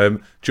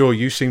 Joe,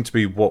 you seem to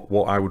be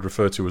what I would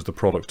refer to as the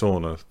product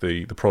owner,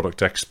 the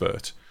product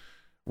expert,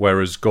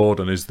 whereas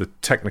Gordon is the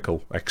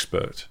technical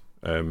expert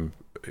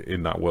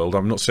in that world.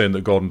 I'm not saying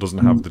that Gordon doesn't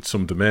have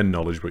some domain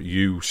knowledge, but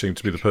you seem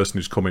to be the person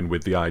who's come in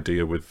with the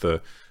idea, with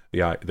the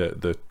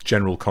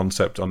general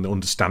concept and the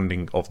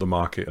understanding of the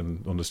market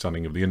and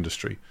understanding of the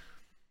industry.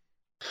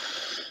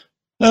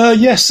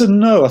 Yes and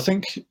no. I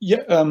think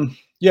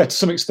to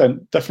some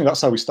extent, definitely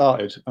that's how we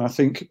started. And I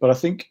think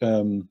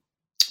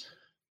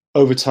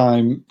over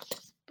time,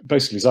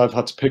 basically, as I've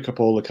had to pick up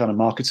all the kind of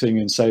marketing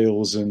and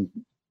sales and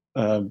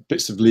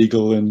bits of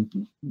legal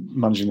and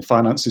managing the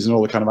finances and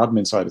all the kind of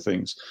admin side of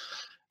things,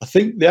 I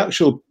think the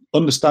actual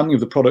understanding of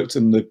the product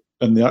and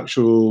the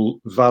actual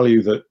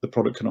value that the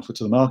product can offer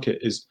to the market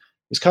is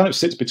kind of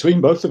sits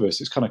between both of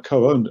us. It's kind of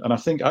co-owned, and I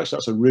think actually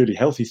that's a really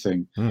healthy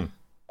thing.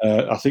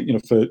 I think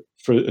for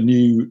a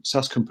new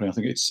SaaS company, I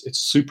think it's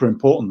super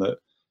important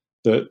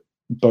that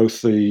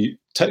both the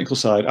technical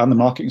side and the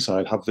marketing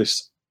side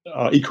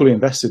are equally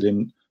invested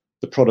in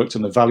the product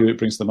and the value it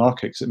brings to the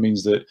market, because it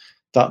means that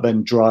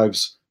then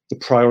drives the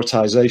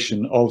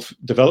prioritization of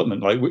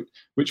development, like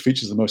which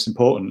features are the most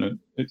important. And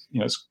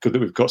it's good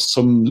that we've got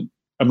some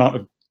amount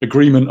of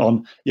agreement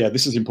on,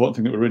 this is the important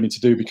thing that we really need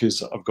to do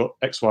because I've got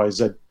X, Y,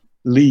 Z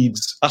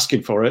leads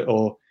asking for it,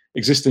 or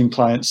existing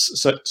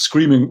clients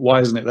screaming,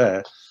 why isn't it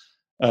there?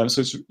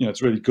 So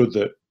it's really good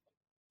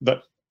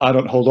that I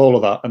don't hold all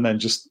of that and then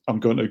just I'm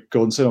going to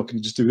go and say, oh, can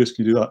you just do this?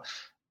 Can you do that?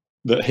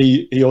 That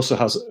he also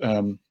has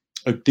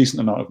a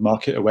decent amount of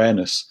market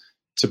awareness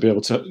to be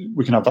able to,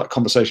 we can have that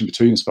conversation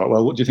between us about,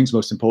 well, what do you think is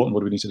most important?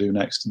 What do we need to do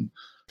next? And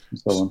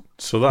so on.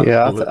 So that,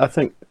 I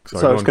think,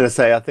 so I was going to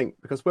say, I think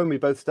because when we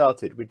both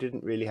started, we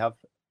didn't really have,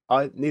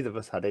 neither of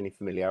us had any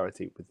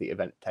familiarity with the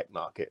event tech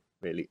market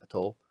really at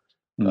all.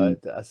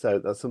 So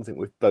that's something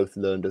we've both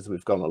learned as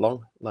we've gone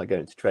along, like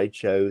going to trade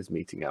shows,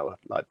 meeting our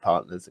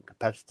partners and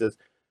competitors.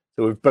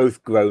 So we've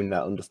both grown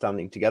that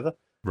understanding together.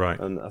 Right.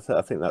 And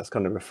I think that's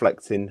kind of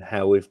reflecting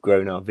how we've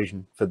grown our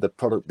vision for the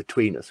product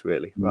between us,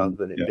 really, rather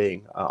than it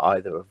being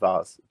either of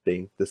us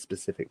being the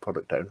specific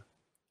product owner.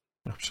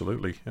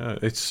 Absolutely. Yeah.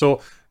 It's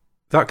so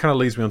that kind of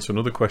leads me on to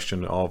another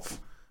question of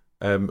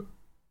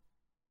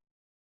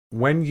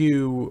when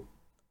you.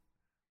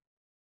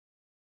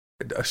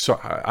 So,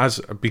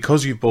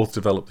 because you've both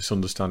developed this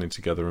understanding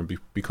together, and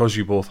because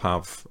you both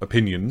have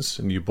opinions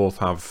and you both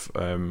have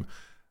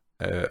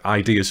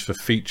ideas for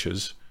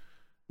features,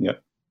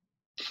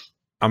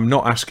 I'm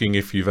not asking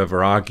if you've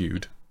ever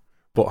argued,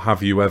 but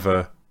have you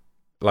ever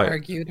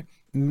argued?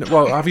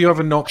 Well, have you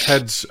ever knocked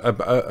heads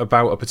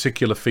about a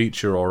particular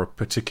feature or a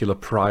particular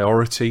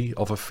priority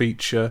of a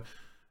feature,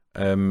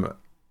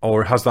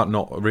 or has that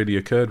not really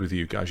occurred with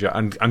you guys yet?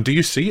 And do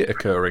you see it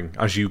occurring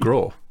as you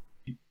grow?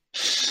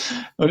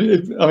 I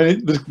mean,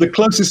 the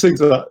closest thing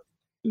to that,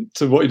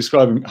 to what you're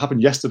describing,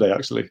 happened yesterday,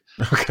 actually.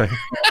 Okay.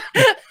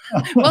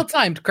 Well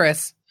timed,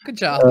 Chris. Good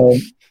job.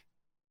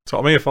 That's what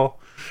I'm here for.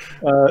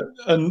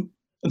 And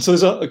so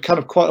there's a kind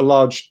of quite a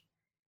large,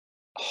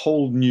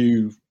 whole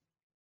new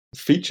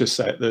feature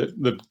set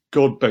that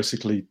God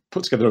basically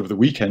put together over the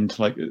weekend.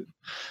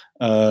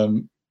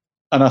 And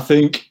I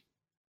think,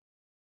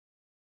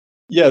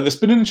 there's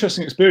been an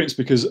interesting experience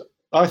because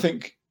I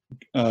think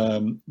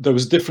there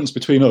was a difference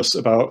between us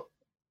about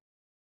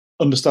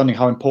understanding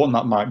how important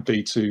that might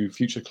be to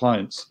future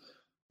clients.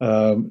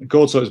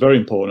 Gord thought it was very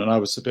important, and I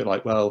was a bit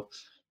like, well,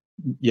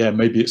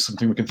 maybe it's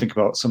something we can think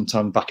about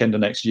sometime back end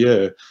of next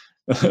year.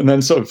 And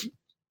then sort of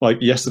like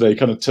yesterday,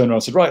 kind of turned around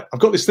and said, right, I've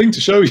got this thing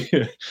to show you.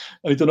 And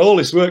he'd done all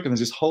this work, and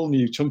there's this whole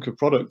new chunk of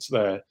product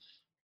there.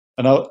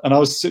 And I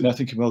was sitting there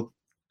thinking, well,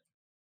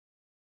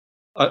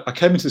 I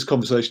came into this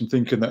conversation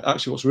thinking that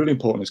actually what's really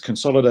important is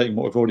consolidating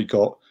what we've already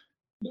got,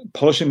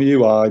 polishing the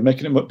UI,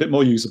 making it a bit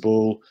more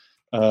usable,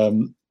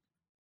 doing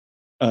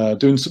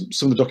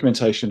some of the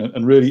documentation,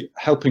 and really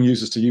helping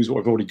users to use what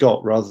we've already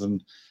got rather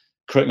than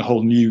creating a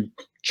whole new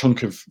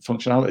chunk of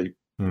functionality.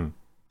 And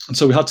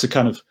so we had to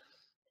kind of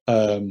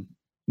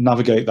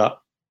navigate that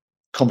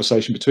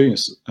conversation between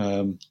us.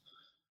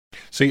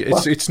 See,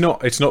 it's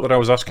not that I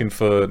was asking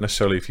for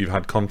necessarily if you've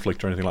had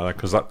conflict or anything like that,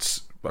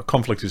 because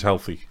conflict is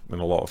healthy in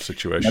a lot of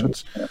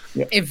situations.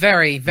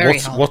 Very, very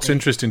healthy. What's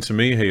interesting to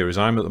me here is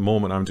I'm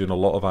doing a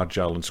lot of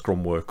agile and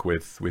scrum work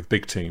with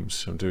big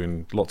teams. I'm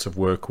doing lots of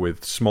work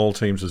with small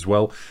teams as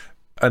well.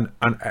 And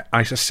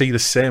I see the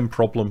same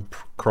problem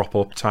crop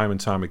up time and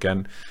time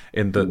again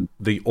in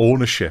the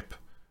ownership.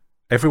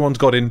 Everyone's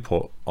got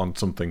input on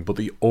something, but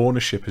the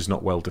ownership is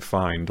not well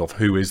defined of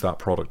who is that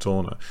product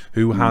owner,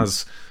 who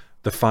has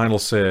the final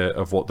say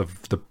of what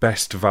the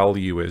best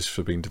value is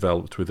for being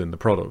developed within the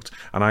product.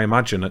 And I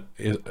imagine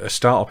a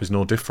startup is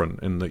no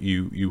different in that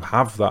you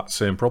have that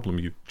same problem.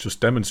 You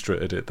just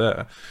demonstrated it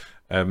there.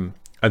 And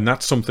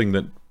that's something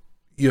that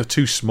you're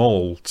too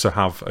small to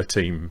have a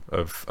team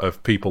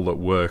of people that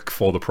work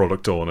for the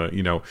product owner.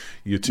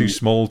 You're too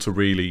small to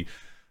really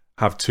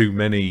have too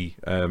many.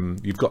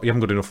 You haven't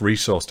got enough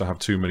resource to have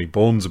too many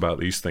bones about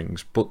these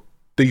things. But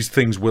these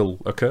things will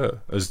occur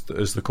as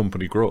the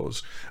company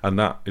grows, and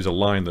that is a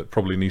line that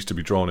probably needs to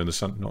be drawn in the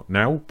sand, not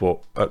now,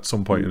 but at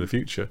some point in the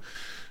future.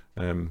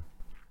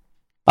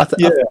 I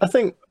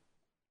think.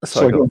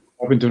 Sorry,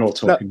 I've been doing all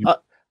talking. No,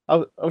 I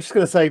was just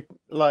going to say,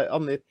 like,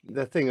 on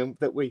the thing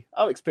that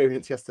our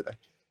experience yesterday,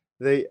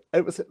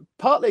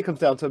 it comes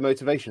down to a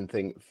motivation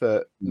thing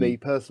for me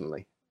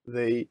personally.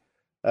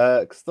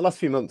 Because the last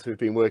few months we've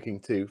been working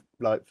to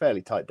like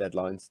fairly tight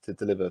deadlines to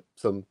deliver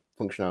some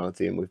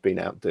functionality, and we've been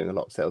out doing a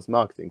lot of sales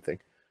marketing thing,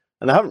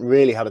 and I haven't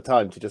really had a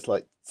time to just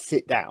like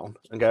sit down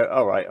and go,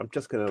 all right, I'm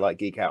just going to like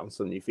geek out on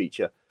some new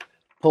feature,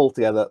 pull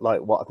together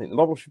like what I think the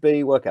model should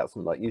be, work out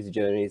some like user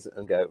journeys,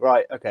 and go,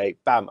 right, okay,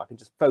 bam, I can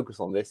just focus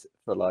on this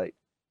for like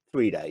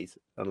 3 days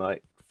and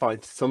like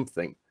find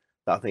something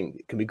that I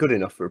think can be good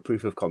enough for a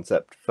proof of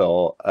concept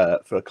for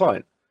a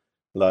client.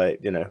 Like,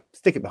 you know,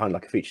 stick it behind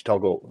like a feature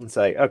toggle and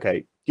say,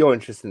 okay, you're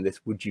interested in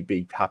this, would you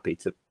be happy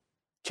to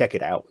check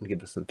it out and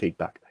give us some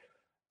feedback?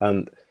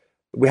 And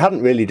we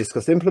hadn't really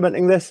discussed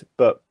implementing this,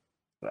 but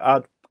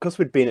because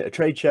we'd been at a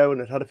trade show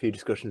and had a few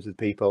discussions with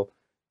people,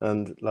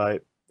 and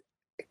like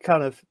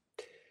kind of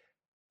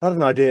had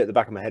an idea at the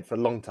back of my head for a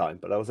long time,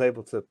 but I was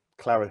able to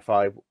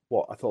clarify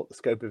what I thought the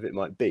scope of it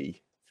might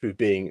be through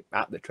being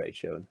at the trade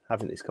show and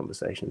having these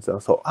conversations. And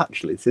I thought,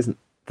 actually, this isn't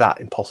that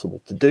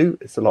impossible to do.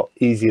 It's a lot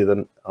easier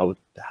than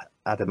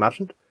I'd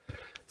imagined.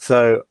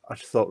 So I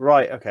just thought,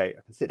 right, okay,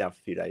 I can sit down for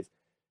a few days,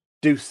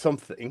 do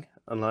something,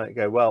 and like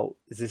go, well,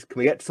 can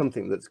we get to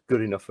something that's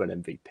good enough for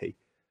an MVP?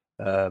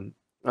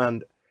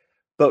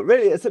 But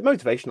really, it's a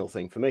motivational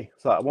thing for me.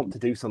 So I want to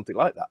do something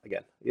like that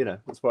again. You know,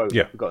 that's why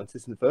we got into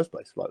this in the first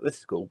place. Like, this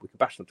is cool. We can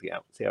bash something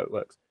out, see how it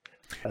works.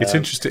 It's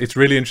interesting. It's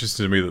really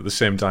interesting to me that the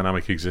same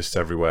dynamic exists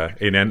everywhere,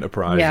 in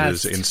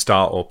enterprises, in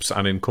startups,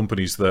 and in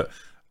companies that,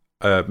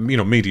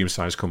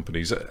 medium-sized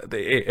companies,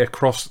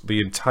 across the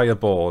entire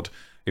board.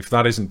 If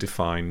that isn't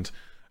defined,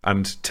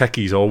 and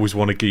techies always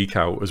want to geek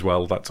out as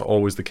well, that's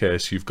always the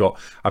case.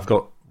 I've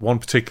got one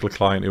particular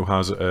client who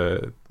has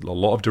a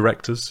lot of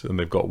directors, and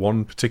they've got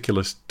one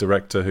particular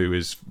director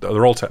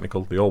they're all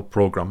technical, they all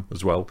program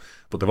as well,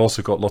 but they've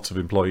also got lots of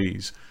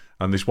employees.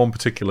 And this one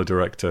particular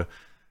director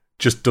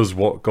just does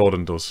what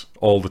Gordon does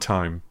all the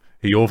time.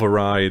 He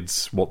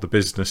overrides what the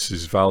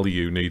business's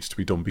value needs to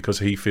be done because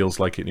he feels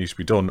like it needs to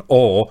be done,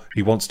 or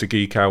he wants to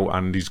geek out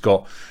and he's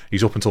up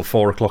until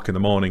 4:00 in the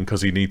morning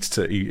because he needs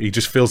to. He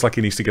just feels like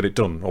he needs to get it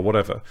done or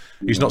whatever.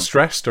 He's not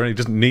stressed or he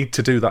doesn't need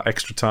to do that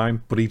extra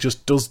time, but he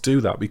just does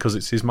do that because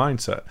it's his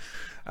mindset,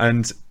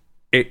 and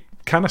it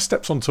kind of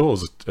steps on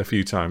toes a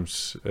few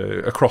times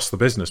across the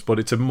business. But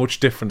it's a much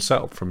different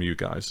setup from you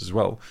guys as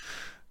well.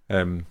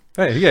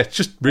 It's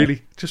just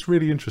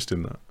really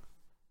interesting that.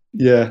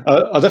 Yeah,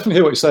 I definitely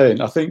hear what you're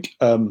saying. I think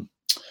for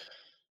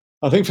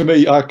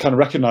me, I kind of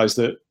recognised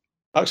that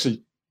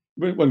actually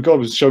when God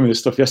was showing me this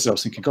stuff yesterday, I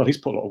was thinking, God, he's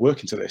put a lot of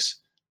work into this.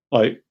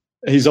 Like,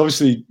 he's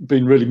obviously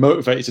been really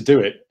motivated to do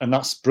it, and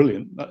that's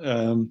brilliant.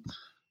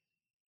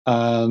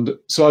 And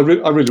so I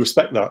really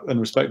respect that, and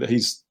respect that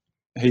he's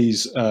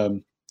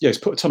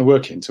put a ton of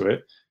work into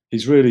it.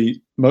 He's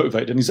really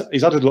motivated, and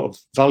he's added a lot of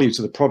value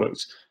to the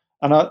product.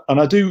 And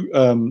I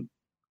do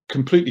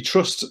completely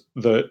trust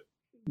that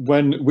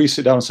when we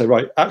sit down and say,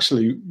 right,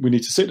 actually, we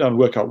need to sit down and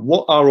work out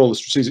what are all the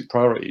strategic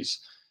priorities,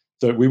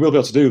 that we will be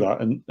able to do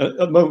that. And at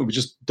the moment, we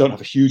just don't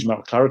have a huge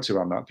amount of clarity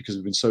around that because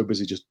we've been so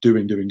busy just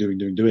doing.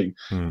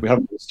 We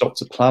haven't stopped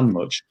to plan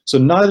much. So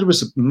neither of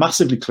us are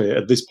massively clear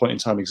at this point in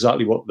time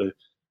exactly what the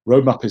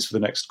roadmap is for the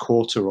next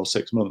quarter or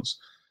 6 months.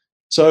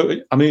 So,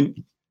 I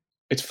mean,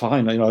 it's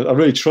fine. I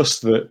really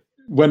trust that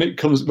when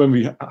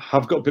we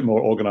have got a bit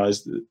more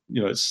organized,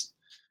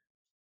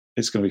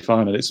 it's going to be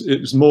fine. And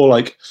it was more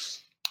like,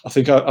 I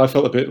think I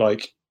felt a bit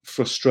like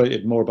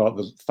frustrated more about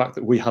the fact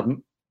that we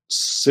hadn't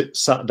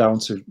sat down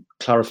to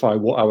clarify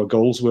what our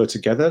goals were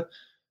together.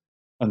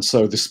 And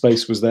so the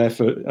space was there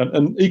for,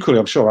 and equally,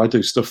 I'm sure I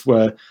do stuff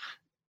where,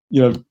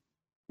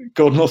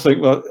 Gordon will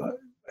think,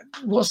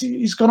 well,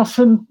 he's gone off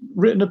and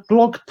written a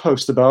blog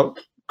post about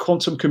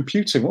quantum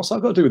computing. What's that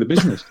got to do with the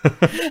business?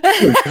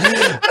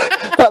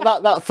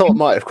 that thought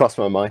might have crossed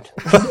my mind.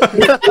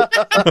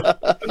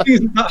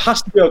 That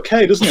has to be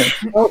okay, doesn't it?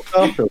 Oh,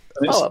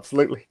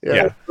 absolutely.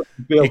 Yeah. To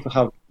be able to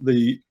have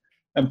the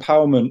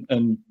empowerment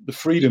and the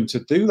freedom to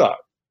do that,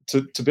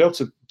 to be able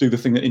to do the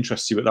thing that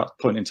interests you at that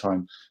point in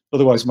time.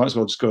 Otherwise, you might as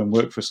well just go and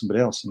work for somebody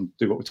else and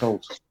do what we're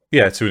told.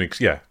 Yeah, to an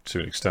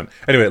extent.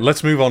 Anyway,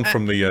 let's move on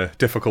from the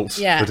difficult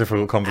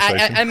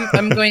conversation.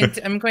 I'm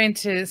going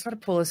to sort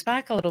of pull us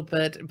back a little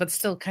bit, but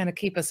still kind of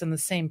keep us in the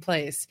same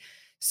place.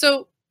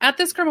 So, at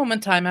this current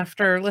moment in time,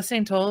 after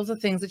listening to all of the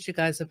things that you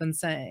guys have been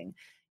saying,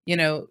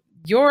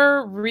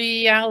 your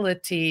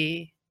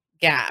reality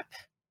gap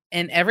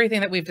and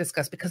everything that we've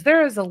discussed, because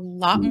there is a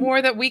lot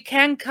more that we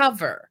can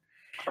cover,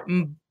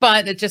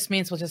 but it just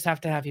means we'll just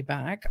have to have you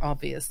back,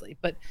 obviously.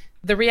 But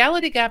the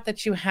reality gap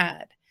that you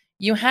had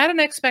an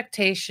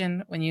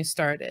expectation when you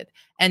started,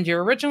 and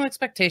your original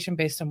expectation,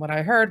 based on what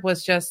I heard,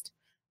 was just,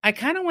 I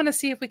kind of want to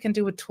see if we can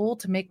do a tool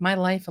to make my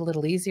life a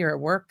little easier at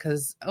work,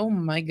 because, oh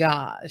my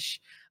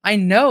gosh, I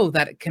know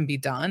that it can be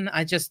done.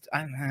 I just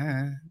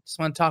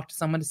want to talk to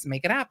someone to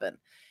make it happen.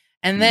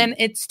 And then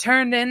it's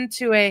turned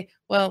into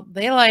well,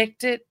 they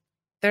liked it.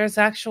 There's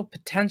actual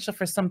potential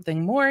for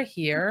something more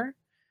here.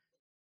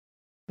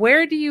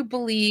 Where do you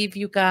believe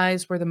you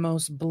guys were the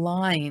most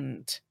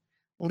blind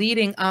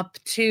leading up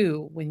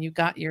to when you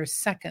got your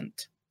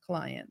second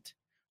client?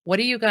 What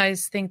do you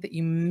guys think that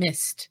you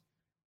missed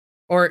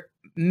or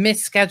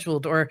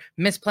misscheduled or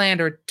misplanned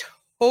or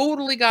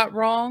totally got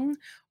wrong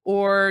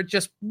or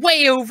just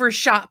way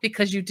overshot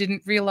because you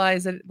didn't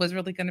realize that it was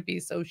really going to be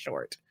so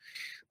short?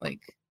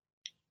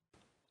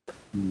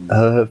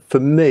 For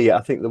me,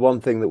 I think the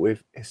one thing that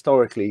we've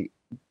historically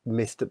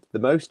missed the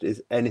most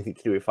is anything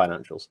to do with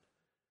financials.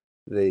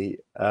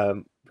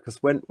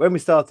 Because when we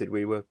started,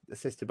 we were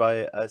assisted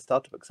by a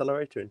startup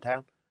accelerator in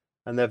town,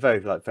 and they're very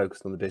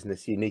focused on the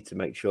business. You need to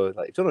make sure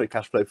you've done all your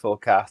cash flow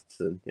forecasts,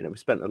 and we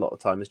spent a lot of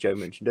time, as Joe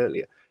mentioned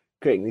earlier,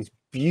 creating these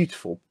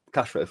beautiful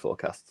cash flow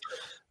forecasts.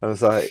 And I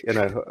was like,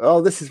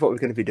 this is what we're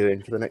going to be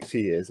doing for the next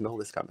few years, and all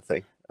this kind of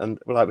thing. And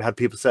we had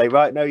people say,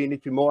 right, no, you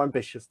need to be more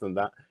ambitious than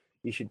that.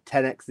 You should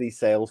 10x these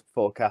sales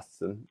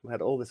forecasts, and we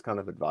had all this kind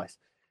of advice.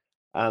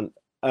 And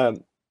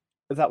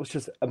that was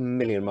just a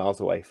million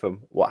miles away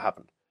from what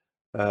happened.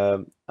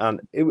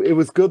 And it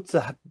was good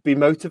to be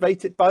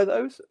motivated by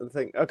those and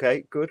think,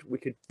 okay, good,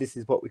 this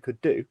is what we could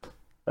do.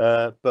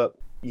 But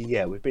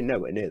yeah, we've been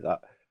nowhere near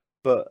that.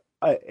 But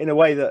in a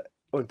way that,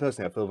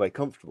 personally, I feel very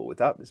comfortable with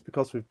that. It's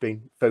because we've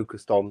been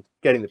focused on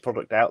getting the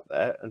product out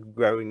there and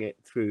growing it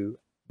through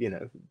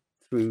the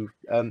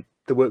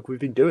work we've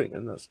been doing.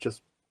 And that's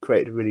just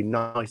created a really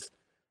nice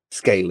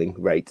scaling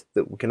rate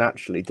that we can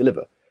actually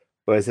deliver.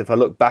 Whereas if I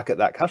look back at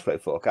that cash flow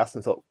forecast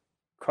and thought,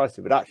 Christ,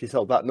 if we'd actually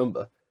sold that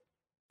number,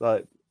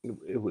 it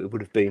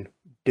would have been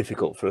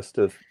difficult for us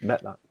to have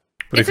met that.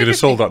 But if you'd have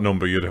sold that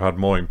number, you'd have had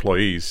more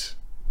employees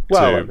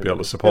to be able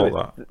to support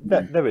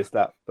that. There is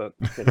that, but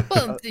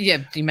well, yeah,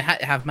 you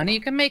have money, you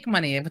can make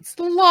money. It's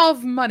the law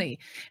of money.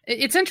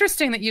 It's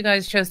interesting that you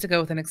guys chose to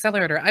go with an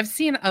accelerator. I've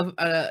seen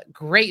a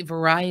great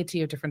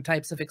variety of different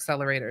types of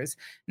accelerators.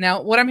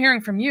 Now, what I'm hearing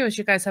from you is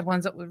you guys have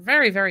ones that were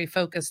very, very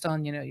focused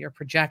on, your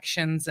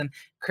projections and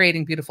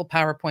creating beautiful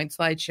PowerPoint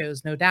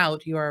slideshows. No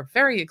doubt, you are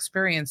very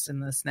experienced in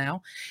this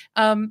now.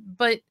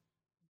 But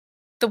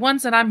the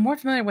ones that I'm more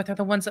familiar with are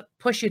the ones that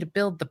push you to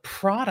build the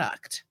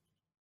product.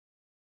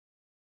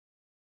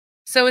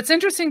 So it's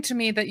interesting to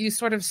me that you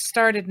sort of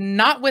started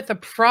not with a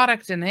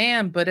product in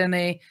hand, but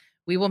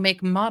we will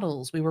make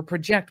models, we will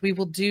project, we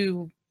will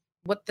do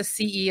what the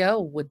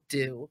CEO would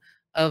do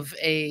of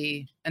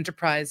a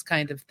enterprise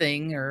kind of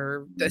thing,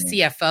 or the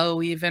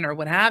CFO even, or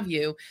what have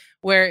you,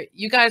 where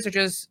you guys are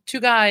just two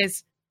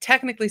guys,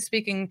 technically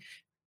speaking,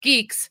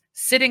 geeks,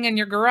 sitting in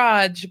your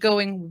garage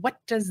going, what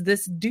does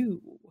this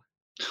do?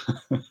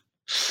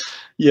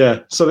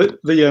 Yeah, so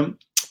the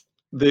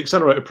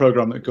accelerator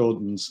program that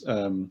Gordon's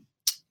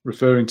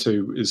referring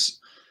to it's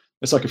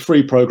like a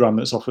free program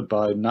that's offered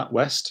by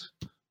NatWest.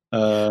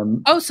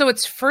 So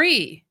it's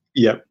free.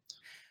 Yeah.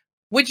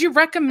 Would you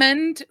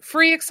recommend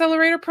free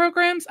accelerator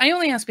programs? I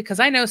only ask because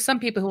I know some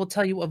people who will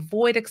tell you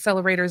avoid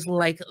accelerators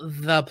like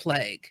the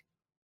plague.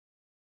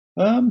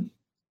 I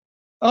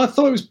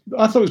thought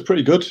it was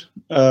pretty good.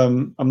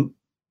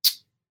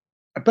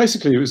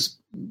 Basically, it was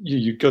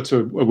you go to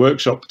a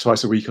workshop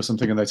twice a week or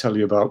something, and they tell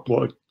you about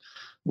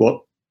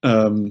what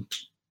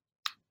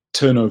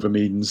turnover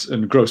means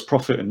and gross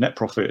profit and net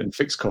profit and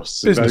fixed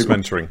costs. Business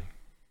mentoring.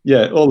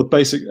 Yeah, all the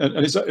basic, and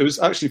it was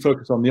actually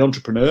focused on the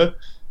entrepreneur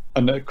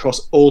and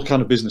across all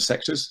kind of business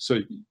sectors. So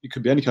it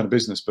could be any kind of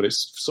business, but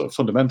it's sort of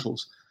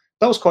fundamentals.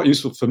 That was quite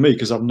useful for me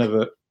because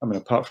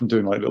apart from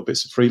doing little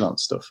bits of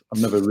freelance stuff,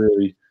 I've never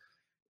really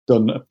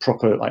done a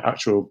proper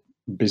actual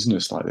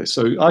business like this.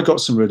 So I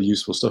got some really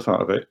useful stuff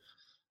out of it.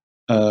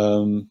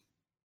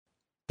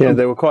 Yeah,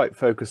 they were quite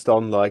focused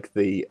on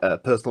the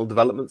personal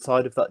development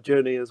side of that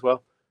journey as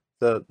well.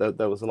 So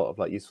there was a lot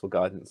of useful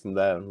guidance in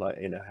there,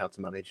 and how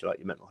to manage your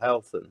mental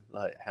health and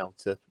how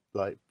to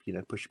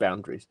push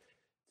boundaries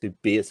to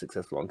be a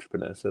successful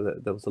entrepreneur. So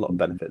there was a lot of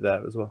benefit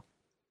there as well.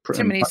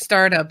 Too many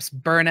startups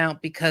burn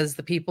out because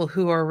the people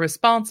who are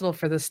responsible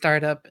for the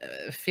startup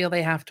feel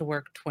they have to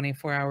work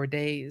 24-hour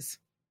days.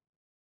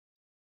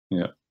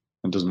 Yeah,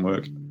 it doesn't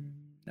work.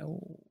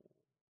 No.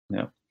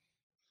 Yeah.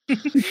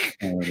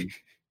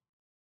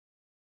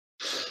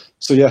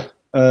 So yeah,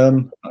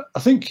 I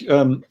think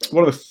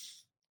one of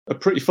a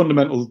pretty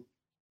fundamental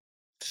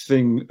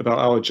thing about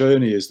our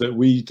journey is that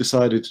we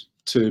decided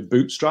to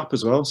bootstrap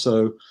as well.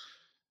 So,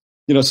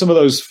 some of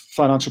those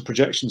financial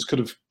projections could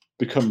have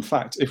become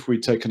fact if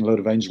we'd taken a load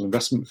of angel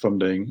investment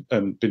funding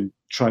and been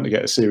trying to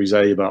get a Series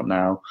A about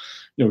now.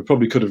 We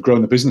probably could have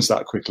grown the business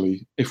that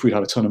quickly if we'd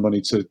had a ton of money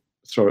to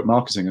throw at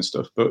marketing and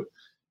stuff. But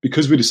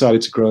because we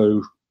decided to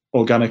grow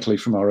organically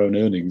from our own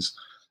earnings,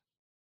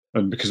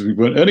 and because we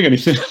weren't earning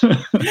anything,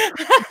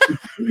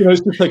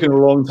 it's just taken a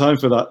long time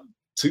for that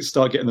to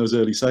start getting those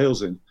early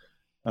sales in.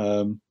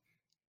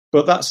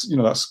 But that's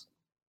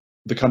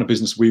the kind of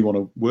business we want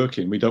to work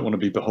in. We don't want to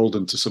be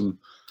beholden to some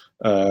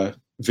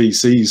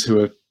VCs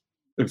who are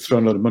they've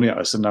thrown a lot of money at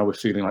us, and now we're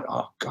feeling like,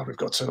 oh God, we've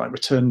got to like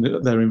return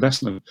their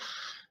investment.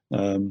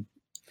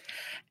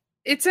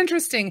 It's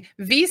interesting.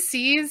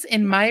 VCs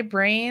in my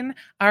brain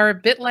are a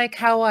bit like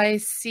how I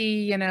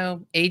see,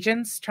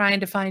 agents trying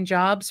to find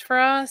jobs for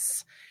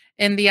us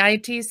in the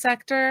IT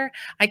sector.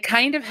 I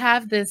kind of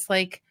have this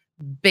like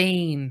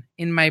bane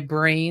in my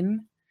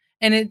brain.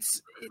 And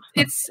it's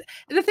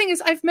the thing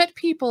is, I've met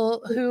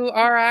people who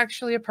are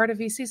actually a part of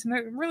VCs, and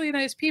they're really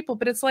nice people,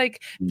 but it's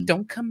like,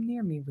 don't come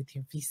near me with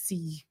your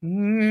VC.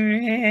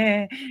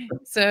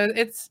 So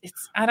it's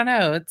I don't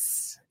know,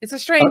 it's a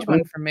strange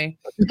one for me.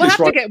 We'll have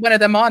to get one of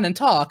them on and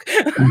talk.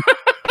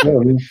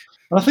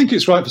 I think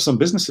it's right for some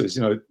businesses.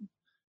 It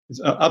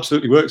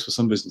absolutely works for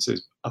some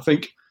businesses. I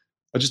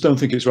just don't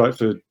think it's right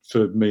for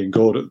me and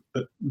Gord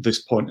at this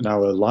point in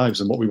our lives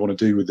and what we want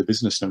to do with the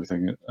business and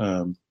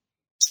everything.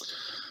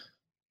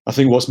 I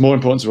think what's more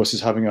important to us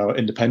is having our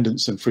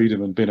independence and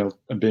freedom and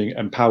being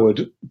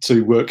empowered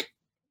to work,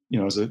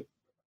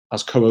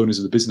 as co-owners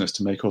of the business,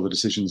 to make all the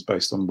decisions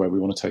based on where we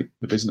want to take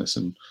the business,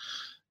 and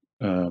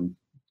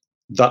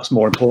that's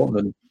more important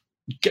than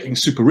getting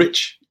super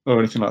rich or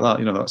anything like that.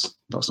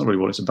 That's not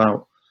really what it's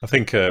about. I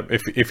think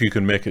if you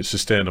can make it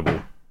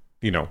sustainable,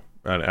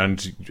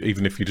 and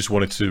even if you just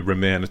wanted to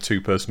remain a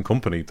 2-person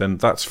company, then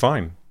that's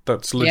fine.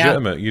 That's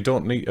legitimate. Yeah. You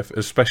don't need,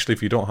 especially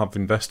if you don't have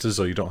investors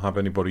or you don't have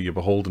anybody you're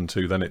beholden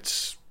to, then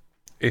it's.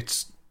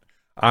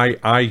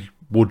 I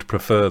would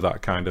prefer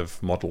that kind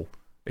of model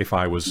if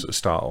I was a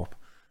startup.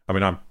 I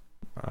mean, I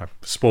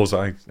suppose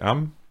I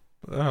am.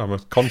 I'm a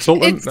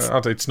consultant.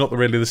 It's not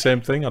really the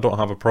same thing. I don't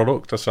have a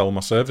product. I sell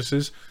my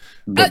services.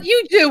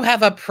 You do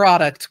have a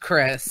product,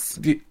 Chris.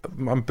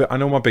 I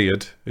know my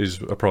beard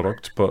is a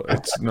product, but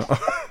it's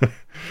not.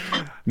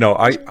 No,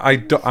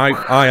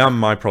 I am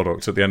my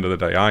product at the end of the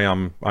day.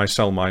 I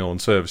sell my own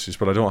services,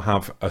 but I don't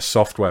have a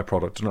software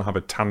product. I don't have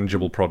a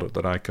tangible product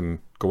that I can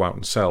go out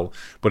and sell.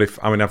 But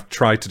I've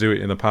tried to do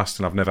it in the past,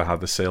 and I've never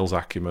had the sales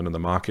acumen and the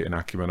marketing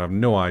acumen. I have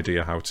no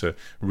idea how to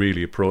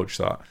really approach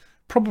that.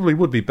 Probably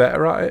would be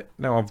better at it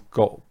now I've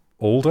got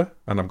older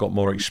and I've got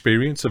more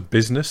experience of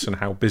business and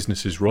how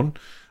businesses run,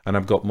 and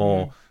I've got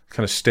more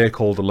kind of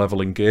stakeholder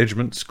level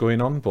engagements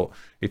going on. But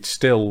it's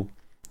still,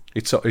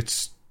 it's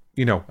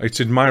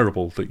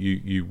admirable that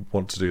you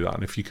want to do that,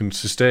 and if you can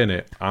sustain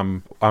it,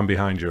 I'm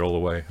behind you all the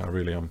way. I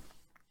really am.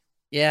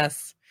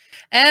 Yes.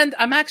 And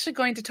I'm actually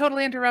going to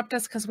totally interrupt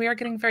us because we are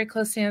getting very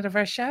close to the end of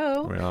our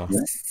show. We are.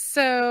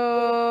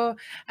 So,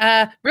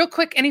 real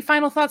quick, any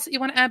final thoughts that you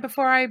want to add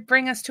before I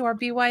bring us to our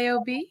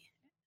BYOB?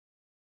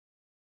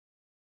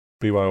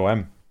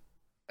 BYOM.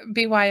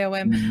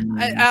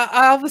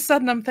 All of a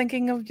sudden, I'm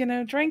thinking of,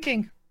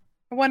 drinking.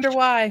 I wonder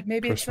why.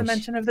 Maybe Christmas. It's the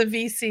mention of the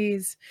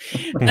VCs.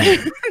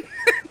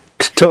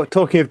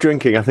 Talking of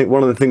drinking, I think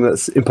one of the things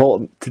that's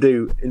important to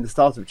do in the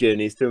startup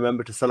journey is to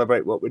remember to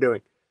celebrate what we're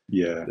doing.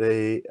 Yeah.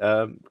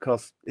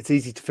 Because it's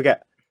easy to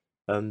forget.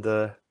 And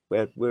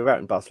we were out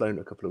in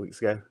Barcelona a couple of weeks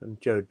ago, and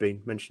Joe had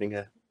been mentioning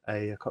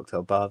a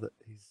cocktail bar that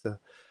he's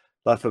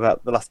liked for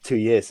about the last 2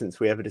 years since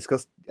we ever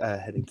discussed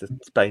heading to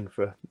Spain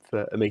for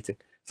a meeting.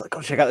 It's like,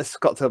 got to check out this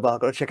cocktail bar,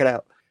 got to check it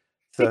out.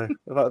 So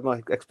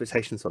my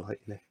expectations were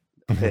like,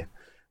 up here.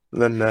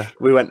 And then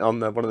we went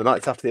on one of the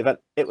nights after the event.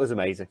 It was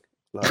amazing.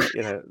 Like,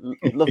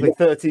 lovely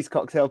 30s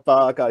cocktail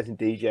bar, guys and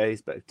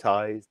DJs, bow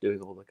ties,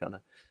 doing all the kind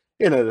of,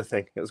 the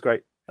thing. It was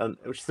great. And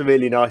it was just a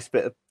really nice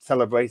bit of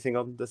celebrating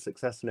on the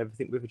success and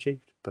everything we've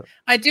achieved. But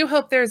I do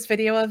hope there's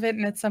video of it,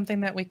 and it's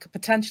something that we could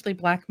potentially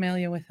blackmail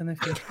you with in the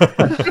future.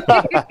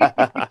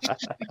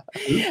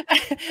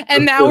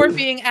 And now we're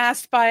being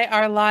asked by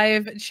our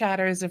live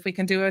chatters if we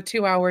can do a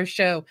 2-hour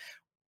show.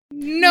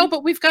 No,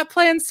 but we've got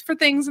plans for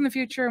things in the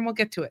future, and we'll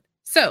get to it.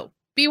 So,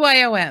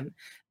 BYOM.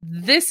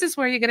 This is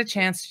where you get a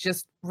chance to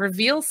just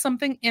reveal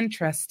something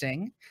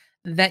interesting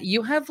that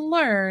you have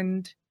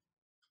learned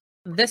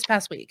this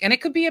past week. And it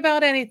could be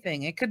about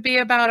anything. It could be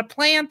about a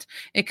plant.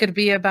 It could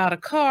be about a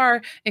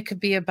car. It could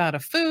be about a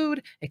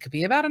food. It could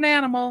be about an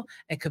animal.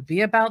 It could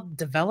be about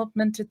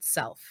development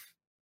itself.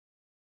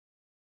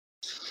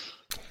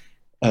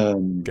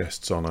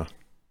 Guest's honor.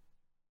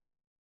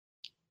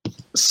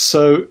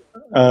 So,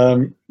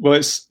 well,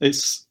 it's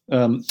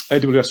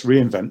AWS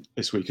reInvent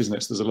this week, isn't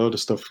it? So there's a load of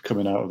stuff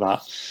coming out of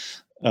that.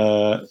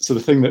 So the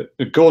thing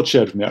that Gord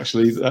shared with me,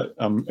 actually, that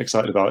I'm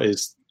excited about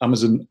is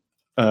Amazon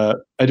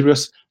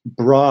AWS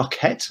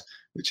Braket,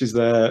 which is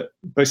their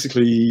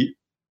basically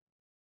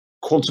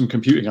quantum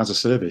computing as a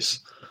service.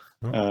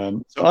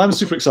 So I'm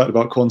super excited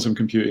about quantum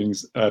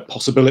computing's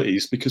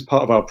possibilities, because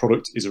part of our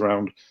product is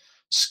around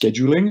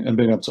scheduling and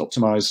being able to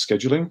optimize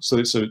scheduling. So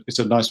it's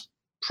a nice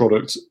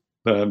product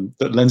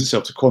that lends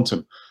itself to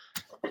quantum.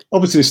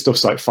 Obviously, this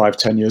stuff's like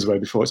 5-10 years away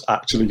before it's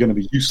actually going to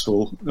be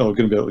useful or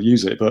going to be able to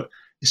use it, but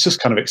it's just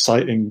kind of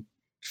exciting,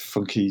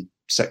 funky,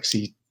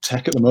 sexy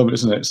tech at the moment,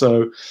 isn't it?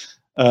 So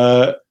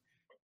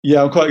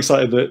yeah, I'm quite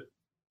excited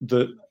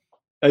that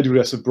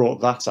AWS have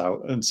brought that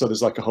out, and so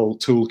there's like a whole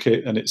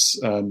toolkit, and it's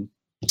they've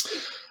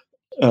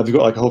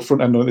got like a whole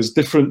front end on it. There's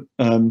different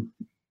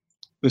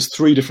there's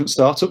 3 different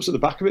startups at the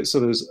back of it. So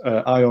there's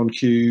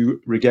IonQ,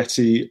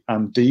 Rigetti,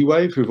 and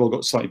D-Wave, who've all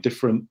got slightly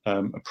different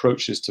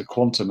approaches to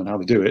quantum and how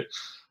they do it.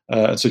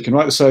 And so you can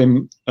write the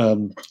same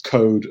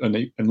code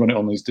and run it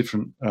on these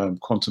different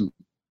quantum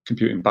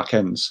computing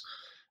backends.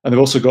 And they've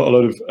also got a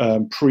lot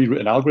of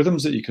pre-written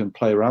algorithms that you can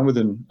play around with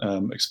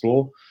and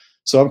explore.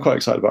 So I'm quite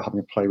excited about having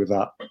a play with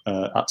that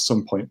at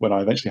some point when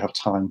I eventually have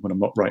time, when I'm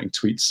not writing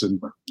tweets and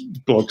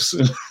blogs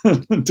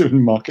and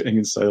doing marketing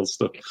and sales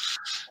stuff.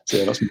 So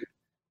yeah, that's me.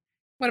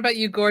 What about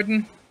you,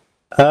 Gordon?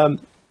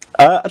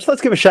 I'd just like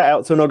to give a shout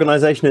out to an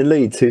organisation in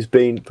Leeds who's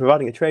been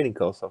providing a training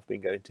course I've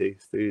been going to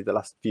through the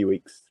last few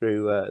weeks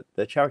through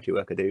the charity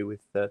work I do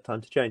with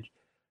Time to Change.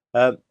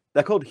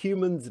 They're called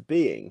Humans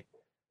Being,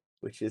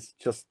 which is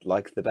just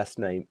like the best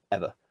name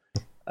ever.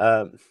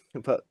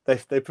 But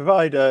they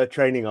provide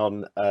training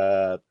on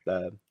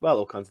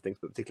all kinds of things,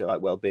 but particularly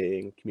like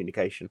well-being,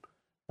 communication,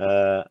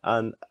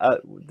 and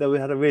we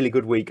had a really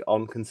good week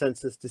on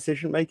consensus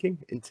decision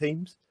making in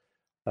teams.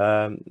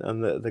 And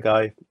the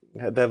guy,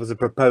 there was a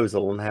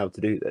proposal on how to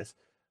do this,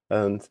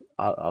 and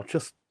I'll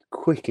just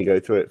quickly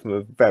go through it from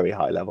a very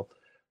high level,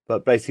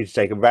 but basically to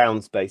take a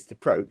rounds-based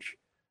approach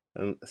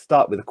and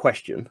start with a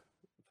question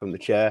from the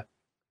chair,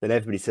 then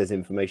everybody says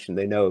information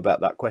they know about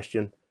that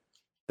question.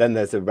 Then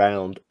there's a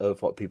round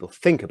of what people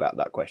think about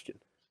that question.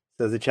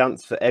 So there's a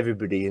chance for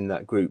everybody in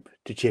that group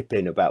to chip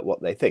in about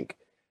what they think.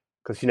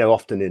 Because,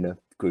 often in a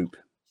group,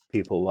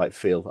 people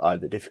feel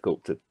either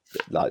difficult to,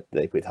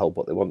 they withhold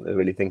what they're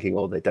really thinking,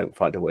 or they don't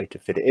find a way to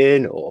fit it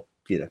in, or,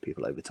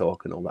 people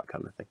overtalk and all that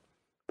kind of thing.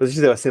 But it's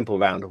just a simple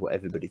round of what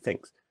everybody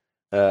thinks.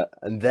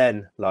 And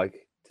then, to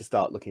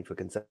start looking for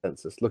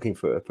consensus, looking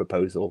for a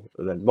proposal,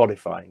 and then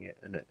modifying it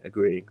and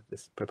agreeing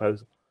this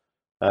proposal.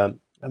 And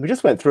we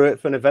just went through it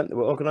for an event that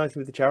we're organising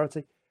with the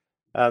charity,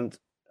 and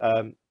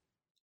it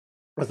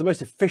was the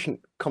most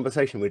efficient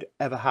conversation we'd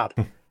ever had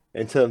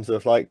in terms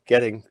of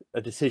getting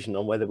a decision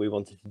on whether we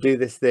wanted to do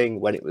this thing,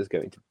 when it was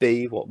going to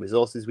be, what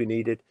resources we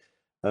needed,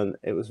 and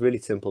it was really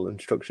simple and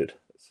structured.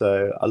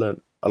 So I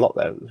learned a lot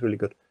there. It was really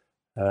good.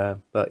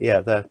 But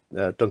yeah,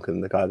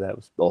 Duncan, the guy there,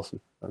 was awesome.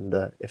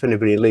 And if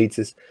anybody in Leeds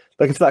is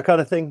looking for that kind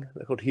of thing,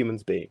 they're called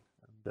Humans Being,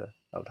 and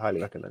I would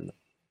highly recommend them.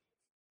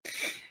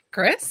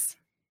 Chris?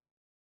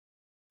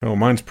 Oh,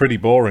 mine's pretty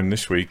boring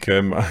this week.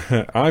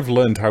 I've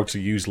learned how to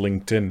use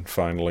LinkedIn,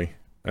 finally.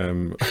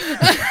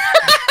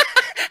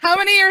 How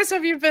many years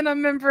have you been a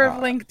member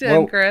of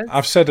LinkedIn, Chris?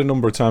 I've said a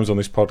number of times on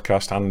this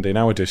podcast and in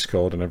our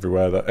Discord and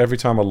everywhere that every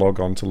time I log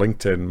on to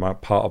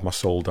LinkedIn, part of my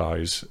soul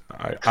dies.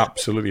 I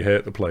absolutely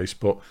hate the place,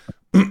 but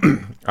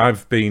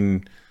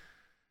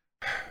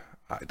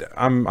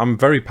I'm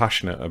very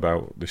passionate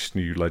about this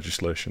new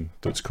legislation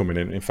that's coming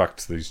in. In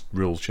fact, these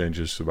rule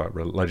changes about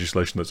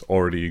legislation that's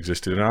already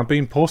existed, and I've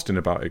been posting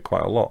about it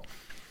quite a lot.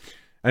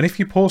 And if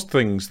you post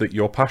things that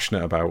you're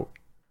passionate about,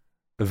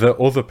 that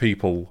other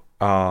people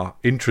are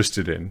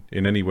interested in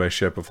any way,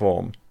 shape or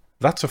form,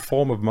 that's a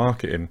form of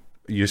marketing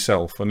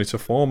yourself, and it's a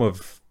form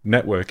of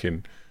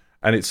networking,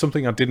 and it's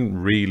something I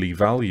didn't really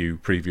value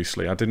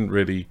previously. I didn't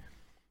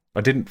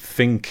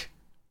think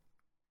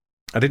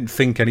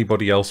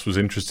anybody else was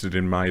interested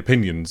in my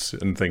opinions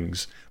and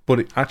things,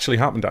 but it actually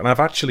happened, and I've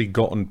actually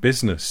gotten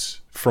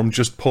business from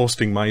just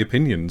posting my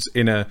opinions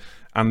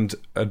and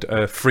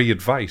free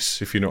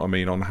advice, if you know what I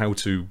mean, on how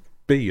to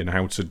be and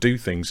how to do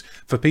things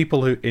for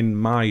people who, in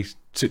my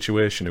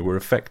situation, who were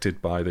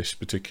affected by this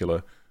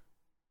particular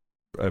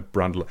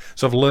brand.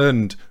 So I've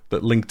learned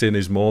that LinkedIn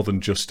is more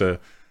than just a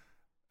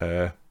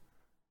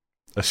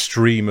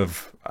stream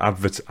of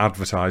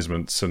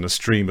advertisements and a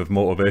stream of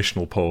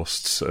motivational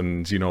posts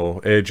and,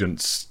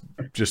 agents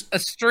just... A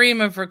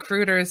stream of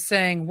recruiters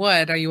saying,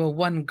 what, are you a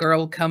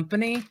one-girl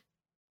company?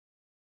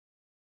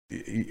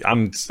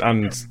 And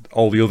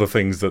all the other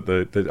things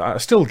that I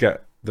still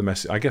get the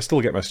message. I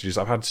still get messages.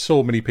 I've had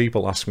so many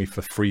people ask me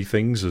for free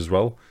things as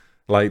well.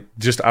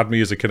 Just add me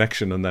as a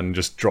connection and then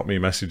just drop me a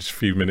message a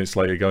few minutes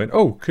later going,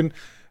 oh, can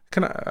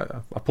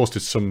I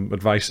posted some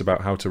advice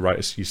about how to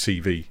write your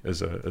CV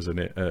as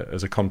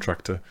a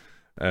contractor.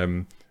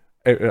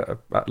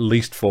 At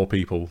least 4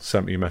 people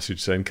sent me a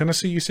message saying, can I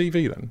see your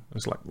CV then? I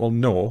was like, well,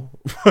 no,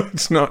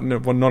 it's not.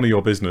 Well, none of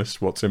your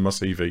business what's in my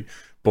CV,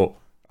 but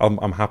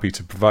I'm happy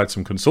to provide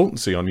some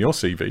consultancy on your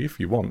CV if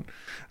you want.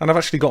 And I've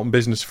actually gotten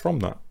business from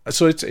that.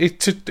 So it's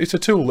a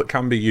tool that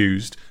can be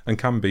used and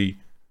can be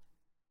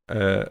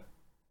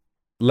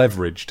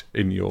leveraged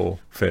in your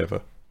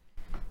favour.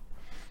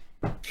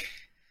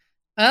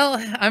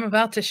 Well, I'm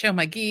about to show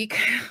my geek.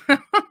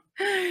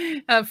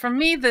 For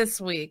me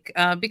this week,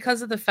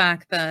 because of the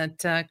fact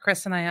that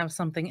Chris and I have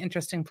something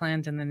interesting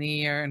planned in the new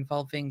year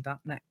involving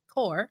 .NET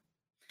Core,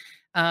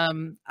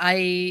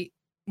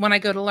 when I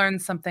go to learn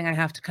something, I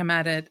have to come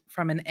at it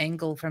from an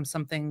angle from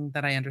something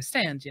that I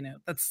understand.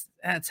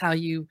 That's how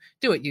you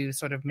do it. You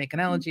sort of make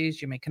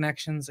analogies, you make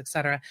connections,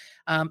 etc.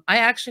 I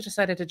actually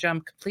decided to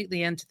jump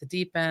completely into the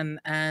deep end,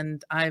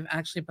 and I've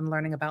actually been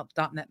learning about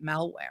 .NET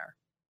malware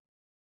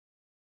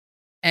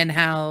and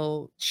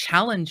how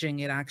challenging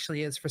it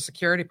actually is for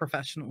security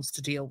professionals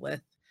to deal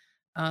with.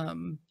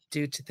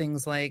 due to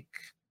things like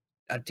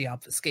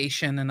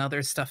deobfuscation and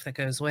other stuff that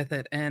goes with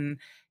it. And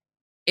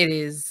it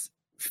is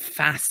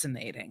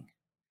fascinating.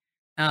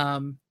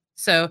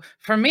 So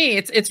for me,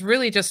 it's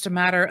really just a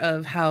matter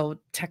of how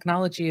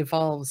technology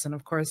evolves. And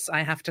of course,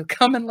 I have to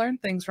come and learn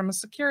things from a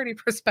security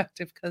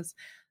perspective because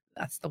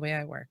that's the way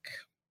I work.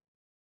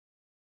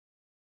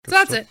 Good so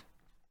that's stuff.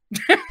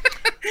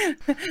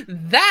 it.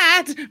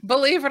 That,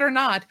 believe it or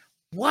not,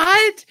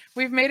 what?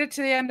 We've made it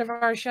to the end of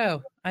our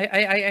show.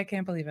 I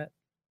can't believe it.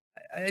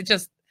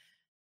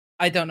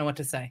 I don't know what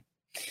to say.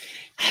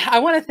 I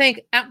want to thank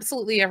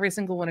absolutely every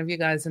single one of you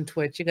guys on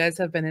Twitch. You guys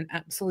have been an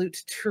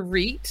absolute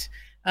treat.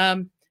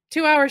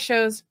 2-hour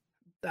shows.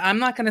 I'm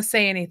not going to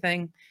say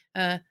anything.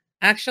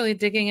 Actually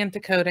digging into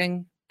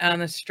coding on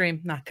the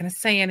stream. Not going to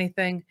say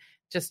anything.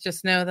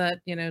 Just know that,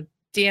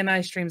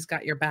 DNI Stream's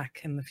got your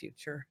back in the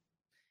future.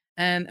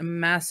 And a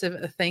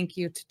massive thank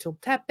you to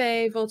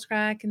Tultepe,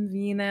 Voltcrack, and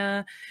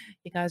Vina.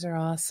 You guys are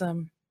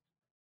awesome.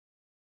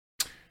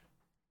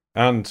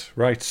 And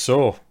right,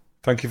 so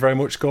thank you very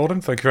much, Gordon.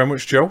 Thank you very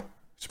much, Joe.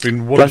 It's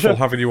been wonderful Pleasure.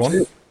 having you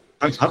on.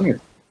 Thanks for having me.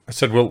 I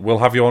said we'll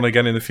have you on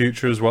again in the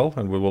future as well,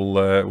 and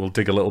we'll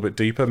dig a little bit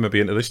deeper, maybe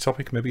into this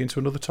topic, maybe into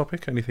another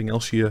topic. Anything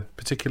else you're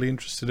particularly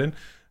interested in?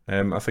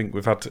 I think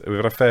we've had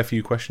a fair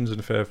few questions and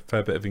a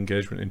fair bit of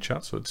engagement in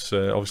chat, so it's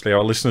obviously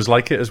our listeners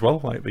like it as well,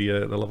 like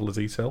the level of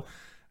detail.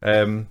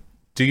 Do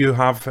you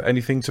have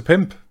anything to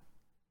pimp?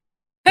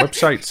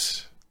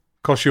 Websites?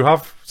 Of course you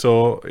have.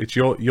 So it's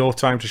your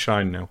time to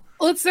shine now.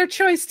 Well, it's their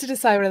choice to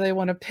decide whether they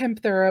want to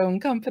pimp their own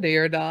company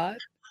or not.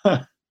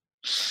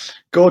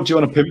 Gord, do you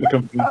want to pimp the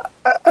company?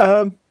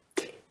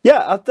 Yeah,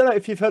 I don't know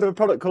if you've heard of a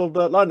product called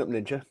Lineup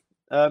Ninja.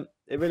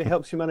 It really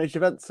helps you manage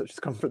events such as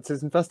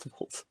conferences and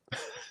festivals.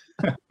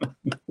 No,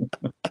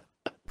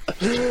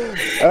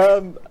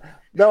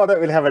 I don't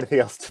really have anything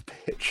else to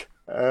pitch.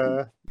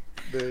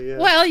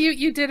 Well,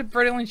 you did a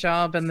brilliant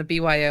job in the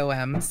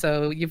BYOM,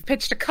 so you've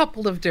pitched a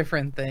couple of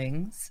different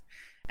things.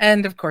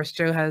 And of course,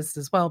 Joe has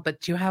as well. But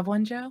do you have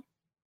one, Joe?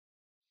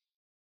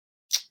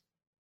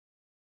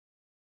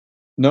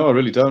 No, I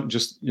really don't.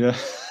 Just, yeah.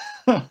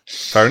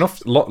 Fair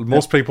enough.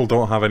 Most people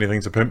don't have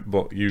anything to pimp,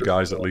 but you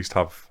guys at least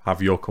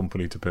have your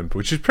company to pimp,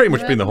 which has pretty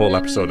much been the whole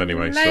episode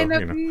anyway. So,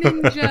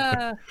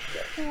 Ninja.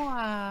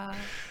 Wow.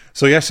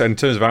 So yes, in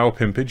terms of our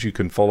pimpage, you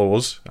can follow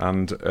us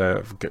and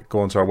go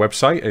onto our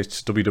website.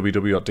 It's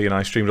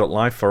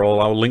www.dnistream.live for all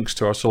our links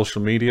to our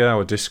social media,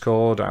 our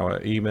Discord,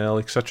 our email,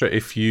 etc.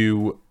 If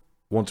you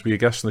want to be a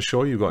guest on the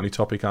show, you've got any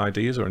topic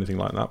ideas or anything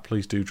like that,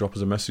 please do drop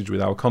us a message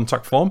with our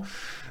contact form.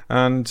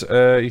 And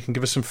you can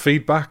give us some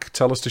feedback,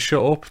 tell us to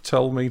shut up,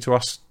 tell me to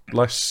ask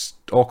less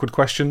awkward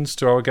questions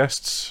to our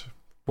guests,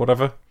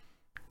 whatever.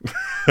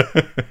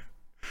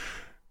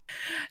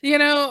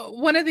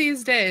 One of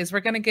these days, we're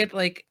going to get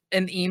like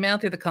an email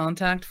through the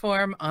contact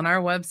form on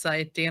our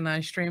website,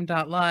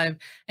 dnistream.live,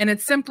 and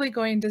it's simply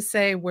going to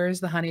say, "Where's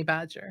the honey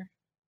badger?"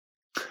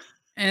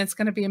 And it's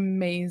going to be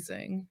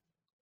amazing.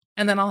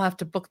 And then I'll have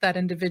to book that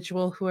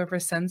individual, whoever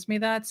sends me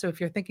that. So if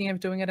you're thinking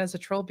of doing it as a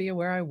troll, be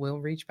aware I will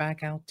reach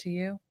back out to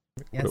you.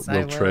 Yes, we'll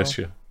I will. Trace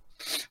you.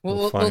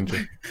 We'll find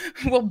you.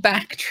 We'll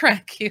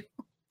backtrack you.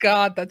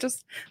 God,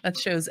 that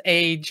shows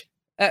age.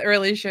 That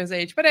really shows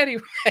age. But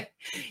anyway,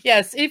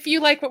 yes, if you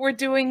like what we're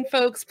doing,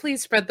 folks,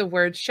 please spread the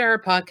word. Share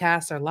our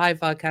podcast, our live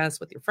podcast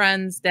with your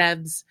friends,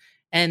 devs,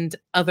 and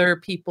other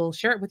people.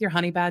 Share it with your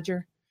honey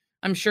badger.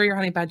 I'm sure your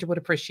honey badger would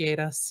appreciate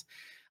us.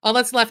 All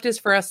that's left is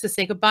for us to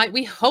say goodbye.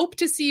 We hope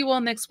to see you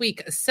all next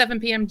week, 7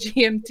 p.m.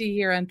 GMT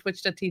here on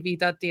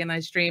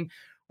twitch.tv/DNIstream,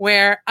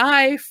 where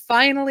I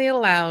finally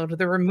allowed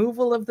the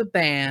removal of the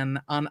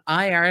ban on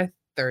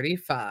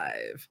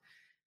IR35.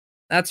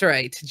 That's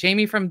right.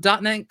 Jamie from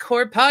 .NET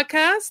Core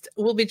Podcast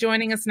will be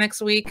joining us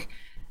next week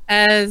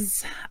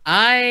as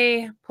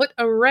I put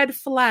a red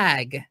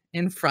flag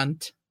in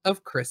front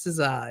of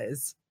Chris's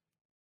eyes.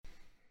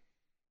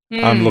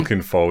 I'm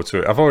looking forward to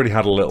it. I've already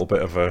had a little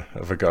bit of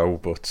a go,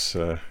 but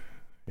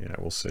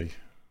we'll see.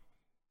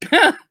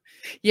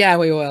 Yeah,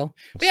 we will.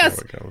 But yes.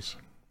 See how it goes.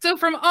 So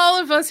from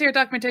all of us here,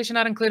 Documentation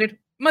Not Included,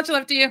 much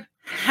love to you.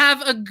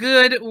 Have a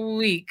good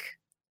week.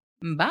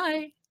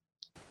 Bye.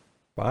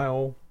 Bye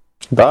all.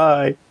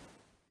 Bye.